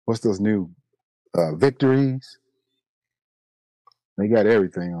 what's those new Victories? They got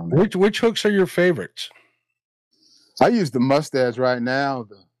everything on there. Which hooks are your favorites? I use the Mustads right now,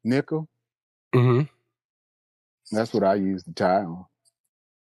 the nickel. Mm-hmm. That's what I use to tie on.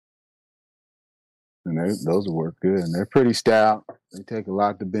 And those will work good. And they're pretty stout. They take a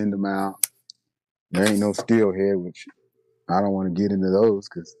lot to bend them out. There ain't no steelhead, which I don't want to get into those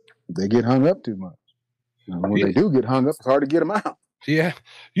because they get hung up too much. And when they do get hung up, it's hard to get them out. Yeah,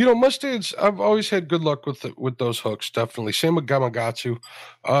 mustads. I've always had good luck with those hooks. Definitely, same with Gamakatsu.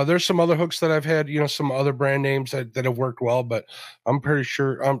 There's some other hooks that I've had. Some other brand names that have worked well, but I'm pretty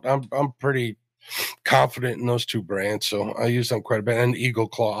sure I'm pretty confident in those two brands. So I use them quite a bit, and Eagle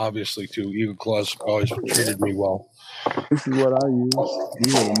Claw, obviously too. Eagle Claw's always treated me well. This is what I use.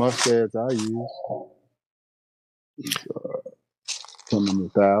 These are the mustads I use. Come in the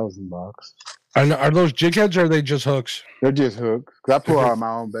 $1,000. Are those jig heads or are they just hooks? They're just hooks. 'Cause I pour out my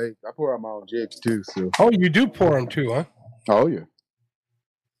own bait. I pour out my own jigs too. So. Oh, you do pour them too, huh? Oh yeah.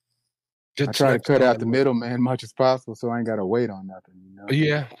 I try to cut out the middleman as much as possible, so I ain't got to wait on nothing.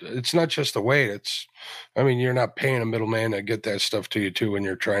 Yeah, it's not just the weight. You're not paying a middleman to get that stuff to you too when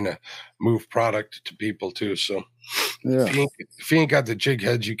you're trying to move product to people too. So yeah, if you ain't got the jig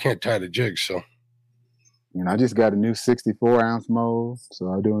heads, you can't tie the jigs. So. I just got a new 64-ounce mold, so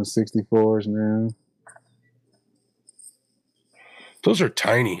I'm doing 64s now. Those are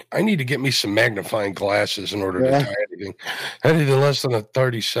tiny. I need to get me some magnifying glasses in order to tie anything less than a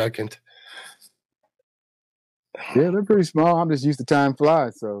 32nd. Yeah, they're pretty small. I'm just used to tying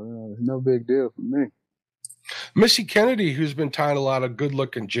flies, so it's no big deal for me. Missy Kennedy, who's been tying a lot of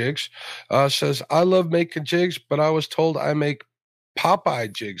good-looking jigs, says, I love making jigs, but I was told I make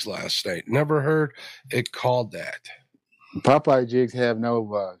Popeye jigs last night. Never heard it called that. Popeye jigs have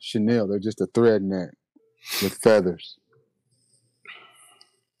no chenille. They're just a thread net with feathers.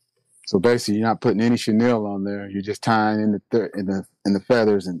 So basically, you're not putting any chenille on there. You're just tying in the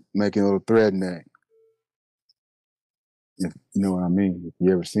feathers and making a little thread net. If you know what I mean. If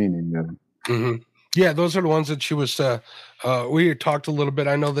you ever seen any of them. Mm-hmm. Yeah, those are the ones that she was, we had talked a little bit.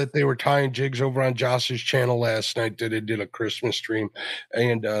 I know that they were tying jigs over on Josh's channel last night that they did a Christmas stream,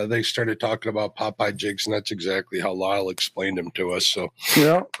 and they started talking about Popeye jigs, and that's exactly how Lyle explained them to us. So,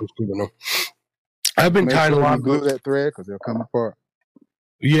 yeah. I've been tying a lot of glue that thread because they'll come apart.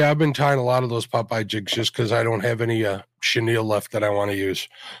 Yeah, I've been tying a lot of those Popeye jigs just because I don't have any chenille left that I want to use,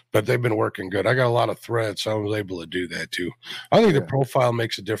 but they've been working good. I got a lot of thread, so I was able to do that too. I think the profile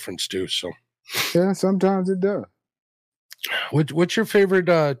makes a difference too, so. Yeah, sometimes it does. What's your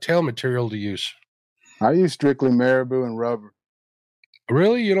favorite tail material to use? I use strictly marabou and rubber.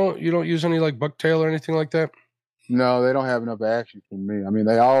 Really? You don't use any like bucktail or anything like that? No, they don't have enough action for me.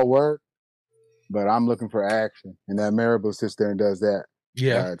 They all work, but I'm looking for action, and that marabou sits there and does that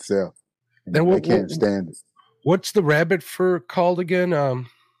by itself. And they can't stand it. What's the rabbit fur called again?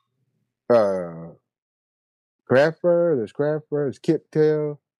 Craft fur. There's craft fur. There's kip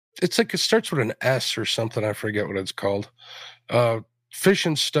tail. It's like it starts with an S or something. I forget what it's called.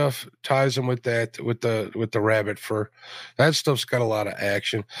 Fishing stuff ties them with that, with the rabbit fur. That stuff's got a lot of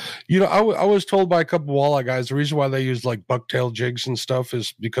action. I was told by a couple walleye guys the reason why they use like bucktail jigs and stuff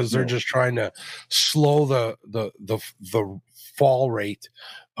is because they're just trying to slow the fall rate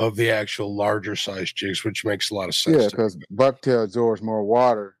of the actual larger size jigs, which makes a lot of sense. Yeah, because bucktail absorbs more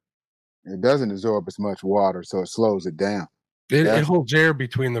water. It doesn't absorb as much water, so it slows it down. It holds air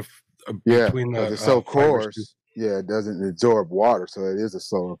between the it's so coarse. Yeah, it doesn't absorb water, so it is a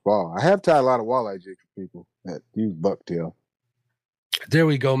slower fall. I have tied a lot of walleye jigs for people that use bucktail. There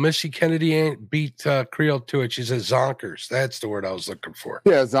we go. Missy Kennedy beat Creole to it. She says zonkers. That's the word I was looking for.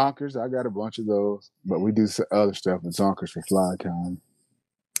 Yeah, zonkers. I got a bunch of those, but we do other stuff with zonkers for fly time.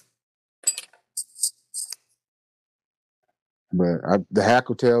 But the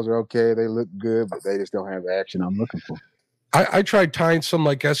hackle tails are okay. They look good, but they just don't have the action I'm looking for. I tried tying some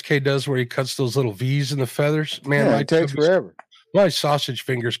like SK does where he cuts those little V's in the feathers. Man, it takes forever. My sausage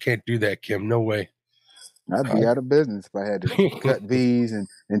fingers can't do that, Kim. No way. I'd be out of business if I had to cut V's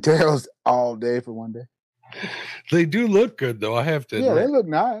and tails all day for one day. They do look good, though. I have to admit. They look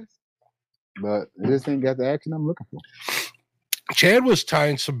nice. But it just ain't got the action I'm looking for. Chad is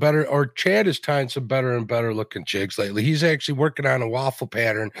tying some better and better looking jigs lately. He's actually working on a waffle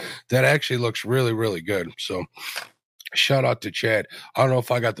pattern that actually looks really, really good. So shout out to Chad. I don't know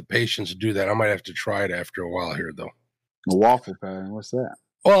if I got the patience to do that. I might have to try it after a while here, though. A waffle pattern? What's that?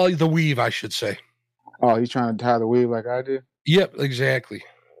 Well, the weave, I should say. Oh, he's trying to tie the weave like I do? Yep, exactly.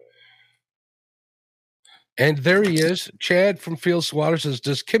 And there he is. Chad from Fields Water says,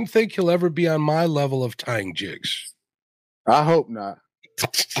 does Kim think he'll ever be on my level of tying jigs? I hope not.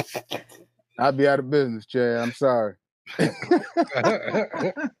 I'd be out of business, Chad. I'm sorry.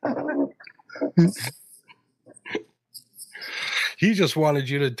 He just wanted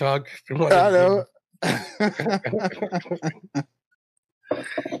you to talk. I know.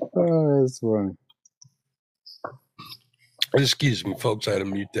 Oh, that's funny. Excuse me, folks. I had to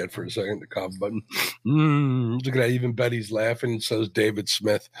mute that for a second. The cough button. Look at that. Even Betty's laughing. And so is David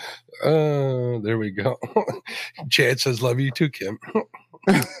Smith. There we go. Chad says, "Love you too, Kim."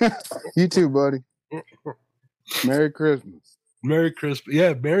 You too, buddy. Merry Christmas. Merry Christmas.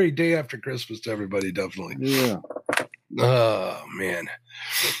 Yeah, Merry day after Christmas to everybody. Definitely. Yeah. Oh man.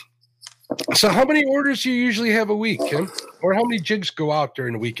 So, how many orders do you usually have a week, Kim? Or how many jigs go out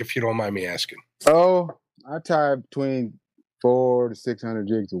during the week, if you don't mind me asking? Oh, I tie between 400 to 600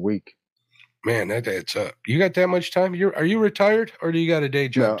 jigs a week. Man, that adds up. You got that much time? Are you retired, or do you got a day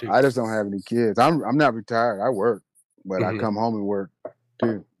job too? I just don't have any kids. I'm not retired. I work, but I come home and work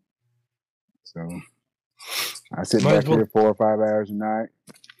too. So I sit back here 4 or 5 hours a night.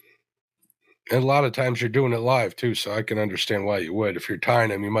 And a lot of times you're doing it live too, so I can understand why you would. If you're tying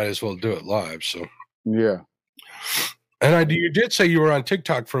them, you might as well do it live. So yeah. And you did say you were on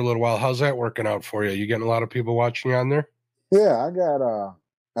TikTok for a little while. How's that working out for you? You getting a lot of people watching you on there? Yeah, I got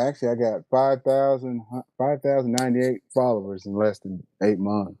 5,098 followers in less than 8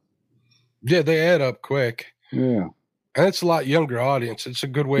 months. Yeah, they add up quick. Yeah. And it's a lot younger audience. It's a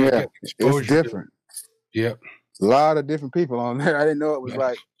good way to get exposure. It's different. Yep. A lot of different people on there. I didn't know it was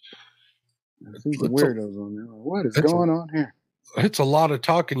like super weirdos on there. What is going on here? It's a lot of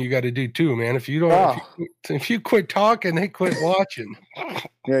talking you got to do too, man. If you don't, if you quit talking, they quit watching.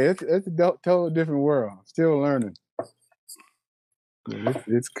 Yeah, it's a totally different world. Still learning. Yeah,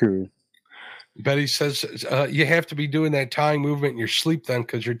 it's cool. Betty says you have to be doing that tying movement in your sleep then,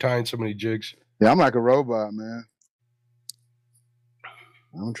 because you're tying so many jigs. Yeah, I'm like a robot, man.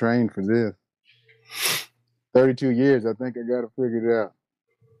 I'm trained for this. 32 years, I think I got to figure it out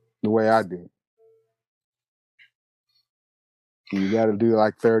the way I do. You got to do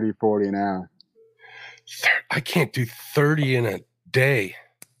like 30, 40 an hour. I can't do 30 in a day.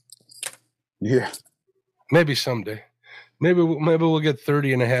 Yeah. Maybe someday. Maybe we'll get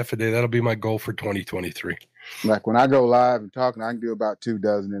 30 and a half a day. That'll be my goal for 2023. Like when I go live and talking, I can do about 2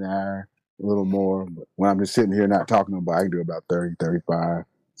 dozen an hour, a little more. But when I'm just sitting here not talking about, I can do about 30, 35,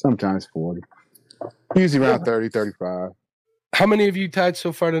 sometimes 40. Usually around 30, 35. How many have you tied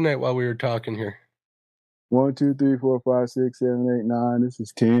so far tonight while we were talking here? 1, 2, 3, 4, 5, 6, 7, 8, 9. This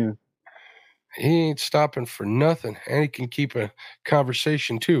is 10. He ain't stopping for nothing, and he can keep a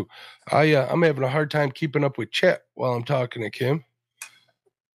conversation too. I'm having a hard time keeping up with Chet while I'm talking to Kim,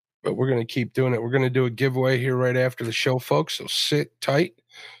 but we're going to keep doing it. We're going to do a giveaway here right after the show, folks, so sit tight.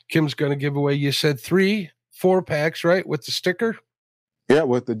 Kim's going to give away, you said 3 4-packs, right, with the sticker? Yeah,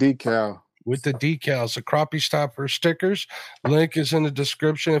 with the decal. With the decals, the Crappie Stopper stickers. Link is in the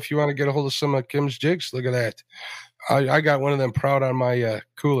description if you want to get a hold of some of Kim's jigs. Look at that. I got one of them proud on my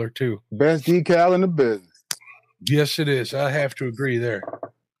cooler, too. Best decal in the business. Yes, it is. I have to agree there.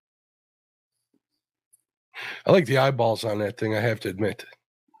 I like the eyeballs on that thing, I have to admit.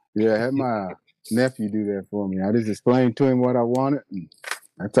 Yeah, I had my nephew do that for me. I just explained to him what I wanted, and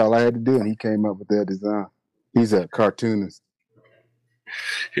that's all I had to do, and he came up with that design. He's a cartoonist.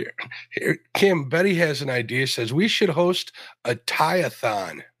 Here, Kim, Betty has an idea. Says we should host a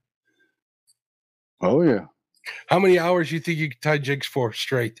tie-a-thon. Oh, yeah. How many hours do you think you can tie jigs for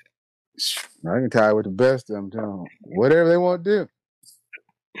straight? I can tie with the best of them. Tell them whatever they want to do.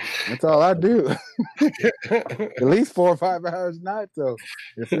 That's all I do. At least 4 or 5 hours a night. So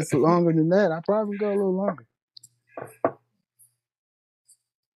if it's longer than that, I probably go a little longer.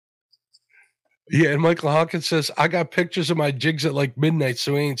 Yeah, and Michael Hawkins says, I got pictures of my jigs at like midnight,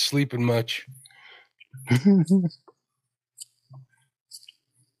 so I ain't sleeping much.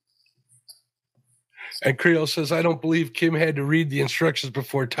 And Creole says, I don't believe Kim had to read the instructions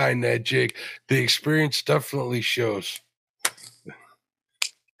before tying that jig. The experience definitely shows.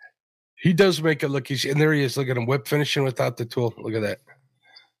 He does make it look easy. And there he is. Look at him whip finishing without the tool. Look at that.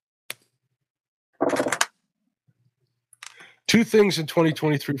 2 things in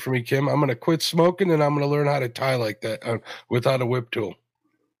 2023 for me, Kim. I'm going to quit smoking and I'm going to learn how to tie like that without a whip tool.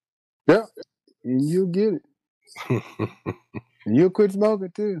 Yeah, and you'll get it. And you'll quit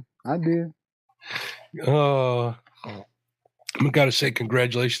smoking too. I did. I'm got to say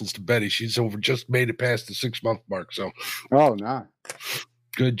congratulations to Betty. She's just made it past the 6-month mark. So, oh, nice.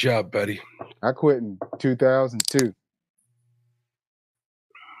 Good job, Betty. I quit in 2002.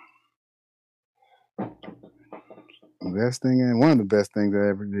 Best thing, and one of the best things I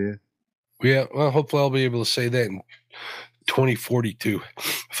ever did. Yeah, well, hopefully I'll be able to say that in 2042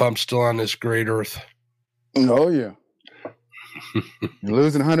 if I'm still on this great earth. Oh, yeah.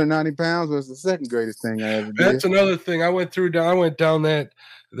 Losing 190 pounds was the second greatest thing I ever did. That's another thing. I went down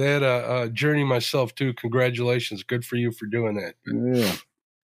that journey myself too. Congratulations. Good for you for doing that. Yeah.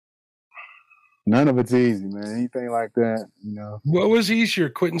 None of it's easy, man. Anything like that, you know. What was easier,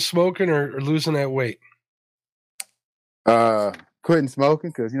 quitting smoking or losing that weight? Quitting smoking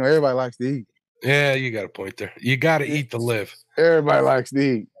because, you know, everybody likes to eat. Yeah, you got a point there. You got to eat to live. Everybody likes to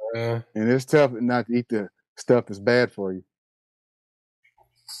eat. Uh, And it's tough not to eat the stuff that's bad for you.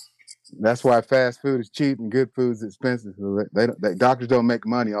 That's why fast food is cheap and good food is expensive. Doctors don't make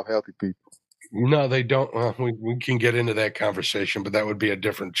money off healthy people. no, they don't. Well, we can get into that conversation, but that would be a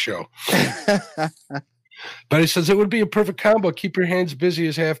different show. But he says it would be a perfect combo. Keep your hands busy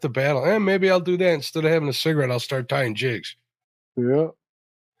is half the battle. Maybe I'll do that. Instead of having a cigarette, I'll start tying jigs. Yeah.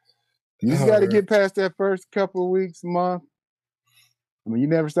 You just got to get past that first couple of weeks, month. I mean, you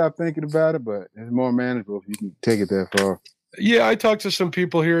never stop thinking about it, but it's more manageable if you can take it that far. Yeah, I talked to some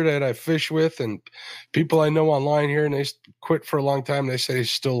people here that I fish with and people I know online here, and they quit for a long time. They say they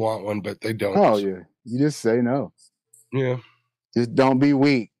still want one, but they don't. Oh, yeah. You just say no. Yeah. Just don't be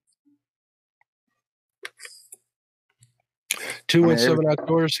weak. 217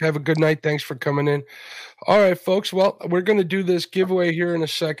 Outdoors. Have a good night. Thanks for coming in. All right, folks. Well, we're going to do this giveaway here in a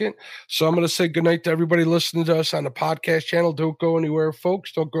second. So I'm going to say good night to everybody listening to us on the podcast channel. Don't go anywhere,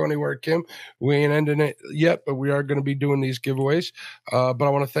 folks. Don't go anywhere, Kim. We ain't ending it yet, but we are going to be doing these giveaways. But I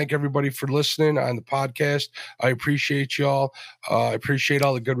want to thank everybody for listening on the podcast. I appreciate y'all. I appreciate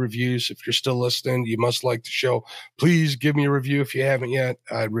all the good reviews. If you're still listening, you must like the show. Please give me a review if you haven't yet.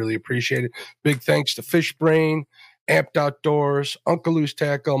 I'd really appreciate it. Big thanks to Fish Brain, Amped Outdoors, Uncle Lou's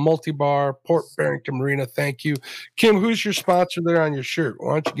Tackle, Multi-Bar, Port Barrington Marina. Thank you. Kim, who's your sponsor there on your shirt?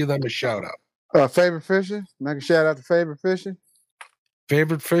 Why don't you give them a shout out? Favorite Fishing. Make a shout out to Favorite Fishing.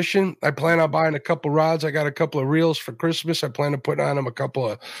 Favorite Fishing. I plan on buying a couple rods. I got a couple of reels for Christmas. I plan to put on them a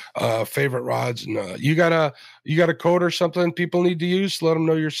couple of favorite rods. And you got a code or something people need to use? Let them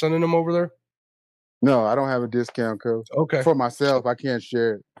know you're sending them over there. No, I don't have a discount code. Okay. For myself, I can't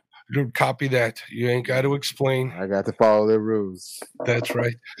share it. Copy that. You ain't got to explain. I got to follow their rules. That's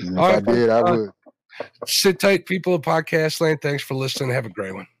right. And if I did, I would. Sit tight, people of podcast land. Thanks for listening. Have a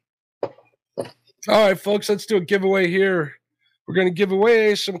great one. All right, folks, let's do a giveaway here. We're going to give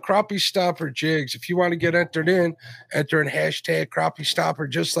away some crappie stopper jigs. If you want to get entered in, enter in hashtag crappie stopper,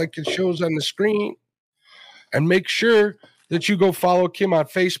 just like it shows on the screen. And make sure that you go follow Kim on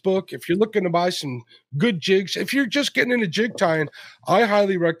Facebook. If you're looking to buy some good jigs, if you're just getting into jig tying, I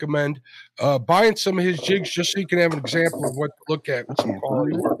highly recommend buying some of his jigs just so you can have an example of what to look at with some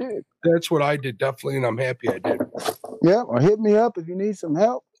quality work. That's what I did, definitely, and I'm happy I did. Yeah, or hit me up if you need some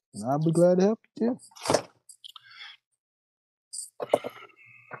help. I'll be glad to help you.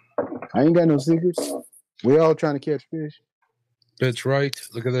 I ain't got no secrets. We all trying to catch fish. That's right.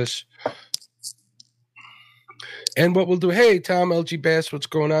 Look at this. And what we'll do, hey, Tom, LG Bass, what's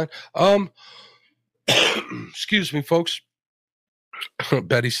going on? Excuse me, folks.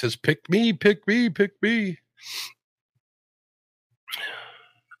 Betty says, pick me, pick me, pick me.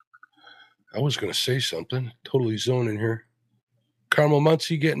 I was going to say something. Totally zoning here. Carmel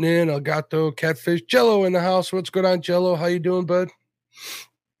Muncie getting in. Elgato, Catfish. Jello in the house. What's going on, Jello? How you doing, bud?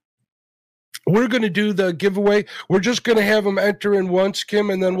 We're going to do the giveaway. We're just going to have them enter in once, Kim,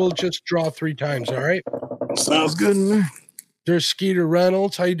 and then we'll just draw 3 times, all right? Sounds good to me. There's Skeeter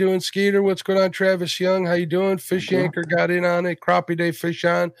Reynolds. How you doing, Skeeter? What's going on, Travis Young? How you doing? Fish Yanker got in on it. Crappie Day Fish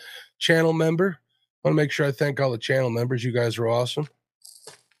On, channel member. I want to make sure I thank all the channel members. You guys are awesome.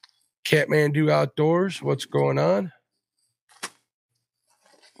 Catmandu Outdoors. What's going on?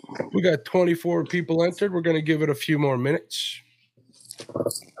 We got 24 people entered. We're going to give it a few more minutes.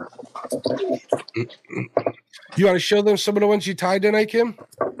 You want to show them some of the ones you tied tonight, Kim?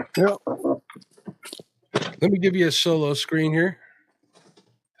 Yeah. Let me give you a solo screen here.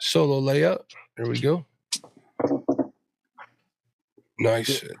 Solo layout. There we go.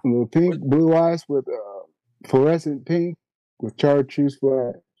 Nice. The pink blue eyes with fluorescent pink with chartreuse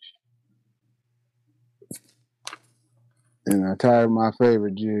flash. And I tied my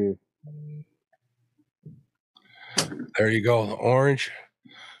favorite jig. There you go. Orange.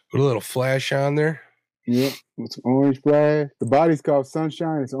 With a little flash on there. Yep. It's orange flash. The body's called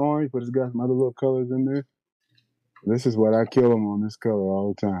Sunshine. It's orange, but it's got some other little colors in there. This is what I kill them on, this color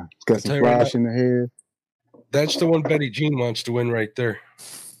all the time. It's got some flash in the head. That's the one Betty Jean wants to win right there.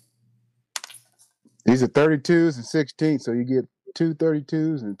 These are 32s and 16s, so you get 2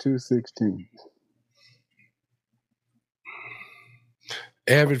 32s and 2 16s.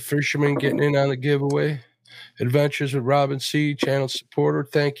 Avid fisherman getting in on the giveaway. Adventures with Robin C, channel supporter.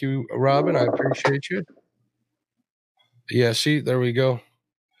 Thank you, Robin. I appreciate you. Yeah, see, there we go.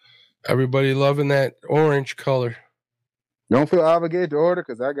 Everybody loving that orange color. Don't feel obligated to order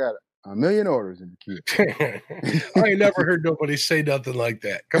because I got 1 million orders in the queue. I ain't never heard nobody say nothing like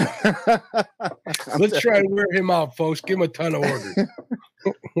that. Come on. Let's try and wear him out, folks. Give him a ton of orders.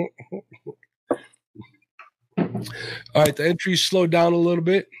 All right, the entries slowed down a little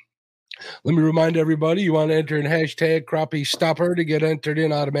bit. Let me remind everybody, you want to enter in hashtag Crappie Stopper to get entered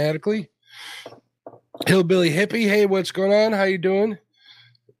in automatically. Hillbilly Hippie, hey, what's going on? How you doing?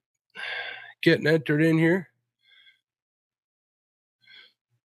 Getting entered in here.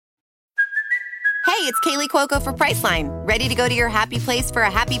 Hey, it's Kaylee Cuoco for Priceline. Ready to go to your happy place for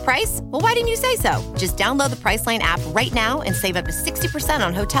a happy price? Well, why didn't you say so? Just download the Priceline app right now and save up to 60%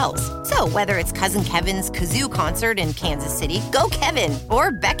 on hotels. So whether it's Cousin Kevin's Kazoo Concert in Kansas City, go Kevin,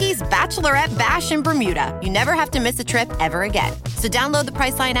 or Becky's Bachelorette Bash in Bermuda, you never have to miss a trip ever again. So download the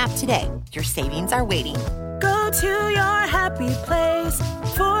Priceline app today. Your savings are waiting. Go to your happy place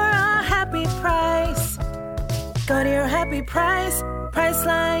for a happy price. Go to your happy price,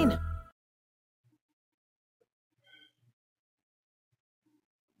 Priceline.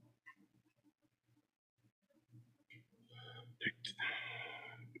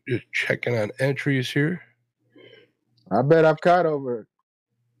 Just checking on entries here. I bet I've kept over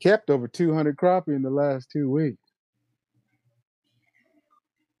 200 crappie in the last 2 weeks.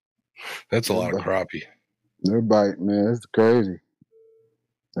 That's a lot of crappie. They're biting, man. It's crazy.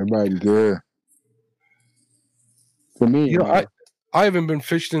 They're biting good. For me, You know, I haven't been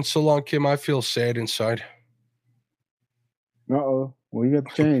fishing in so long, Kim. I feel sad inside. Uh-oh. Well, you got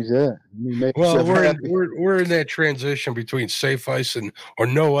to change that. You make Well, yourself happy. we're in that transition between safe ice or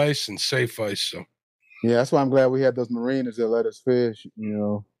no ice and safe ice. So Yeah, that's why I'm glad we had those marinas that let us fish. You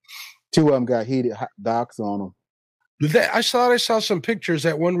know, 2 of them got heated docks on them. I saw some pictures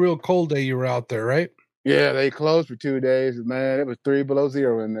that one real cold day you were out there, right? Yeah, they closed for 2 days. Man, it was 3 below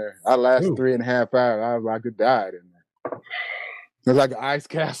zero in there. I lasted 3.5 hours. I could die in there. It was like an ice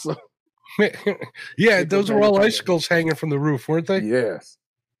castle. Yeah, those were all icicles hanging from the roof, weren't they? Yes.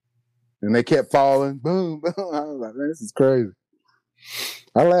 And they kept falling. Boom, boom. I was like, man, this is crazy.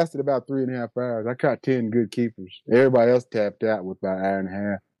 I lasted about 3.5 hours. I caught 10 good keepers. Everybody else tapped out with about an hour and a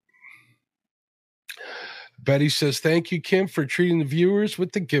half. Betty says, thank you, Kim, for treating the viewers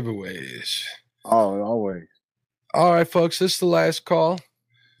with the giveaways. Oh, always. All right, folks, this is the last call.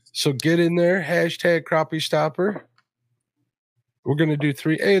 So get in there, hashtag Crappie Stopper. We're going to do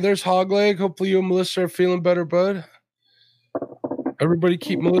 3. Hey, there's Hogleg. Hopefully you and Melissa are feeling better, bud. Everybody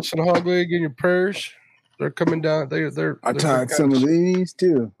keep Melissa and Hogleg in your prayers. They're coming down. I tied some of these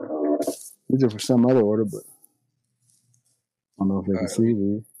too. These are for some other order, but I don't know if they can see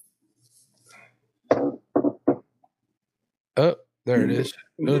these. Oh, there it is.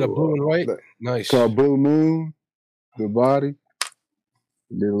 Oh, the blue and white. Nice. It's called Blue Moon. The body.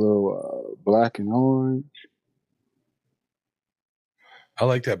 Did a little black and orange. I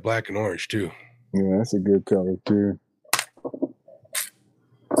like that black and orange too. Yeah, that's a good color too.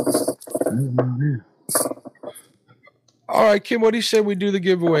 All right, Kim, what do you say we do the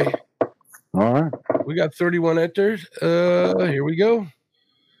giveaway? All right. We got 31 entered. Here we go.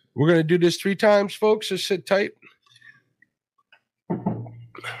 We're going to do this 3 times, folks. Just sit tight.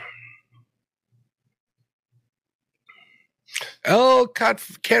 El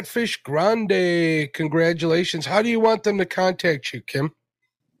Catfish Grande. Congratulations. How do you want them to contact you, Kim?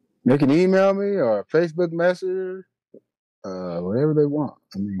 They can email me or Facebook Messenger, whatever they want.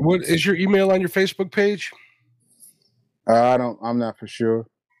 I mean, What is your email on your Facebook page? I'm not for sure.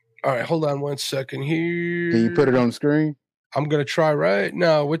 All right, hold on 1 second here. Can you put it on the screen? I'm going to try right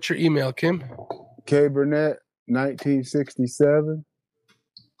now. What's your email, Kim? K Burnett 1967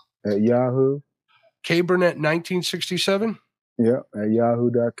 at Yahoo. K Burnett 1967? Yep, at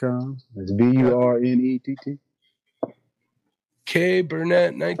yahoo.com. It's BURNETT. K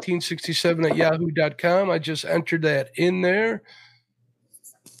Burnett 1967 at yahoo.com. I just entered that in there.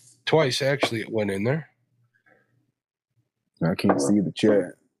 Twice, actually, it went in there. I can't see the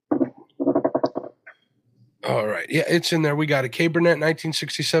chat. All right. Yeah, it's in there. We got it. K Burnett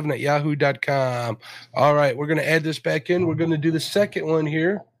 1967 at yahoo.com. All right. We're going to add this back in. We're going to do the second one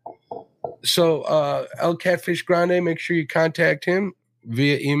here. So, El Catfish Grande, make sure you contact him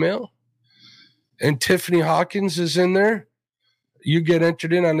via email. And Tiffany Hawkins is in there. You get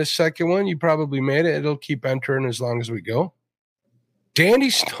entered in on the second one. You probably made it. It'll keep entering as long as we go. Danny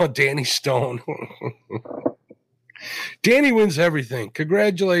Stone. Danny wins everything.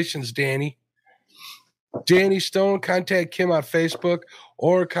 Congratulations, Danny. Danny Stone, contact Kim on Facebook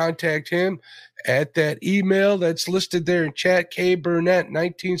or contact him at that email that's listed there in chat,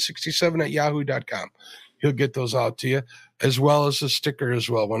 kburnett1967 at yahoo.com. He'll get those out to you, as well as a sticker as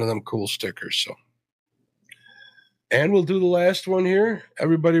well, one of them cool stickers. So And we'll do the last one here.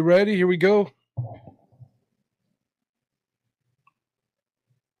 Everybody ready? Here we go.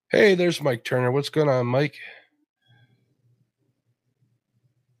 Hey, there's Mike Turner. What's going on, Mike?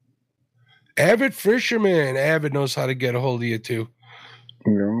 Avid fisherman. Avid knows how to get a hold of you, too.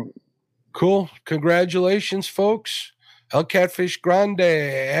 Yeah. Cool. Congratulations, folks. El Catfish Grande,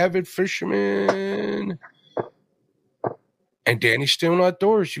 Avid Fisherman. And Danny Stone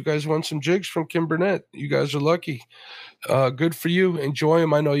Outdoors. You guys won some jigs from Kim Burnett. You guys are lucky. Good for you. Enjoy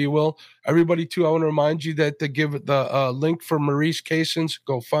them. I know you will. Everybody, too, I want to remind you that the link for Maurice Cason's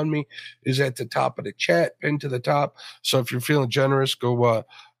GoFundMe is at the top of the chat, pinned to the top. So if you're feeling generous, go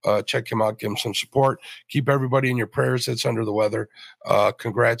check him out, give him some support. Keep everybody in your prayers that's under the weather.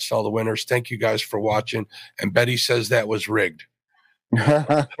 Congrats to all the winners. Thank you guys for watching. And Betty says that was rigged.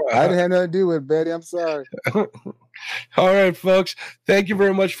 I didn't have nothing to do with it, Betty. I'm sorry. All right, folks. Thank you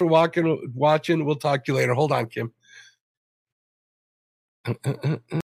very much for watching. We'll talk to you later. Hold on, Kim.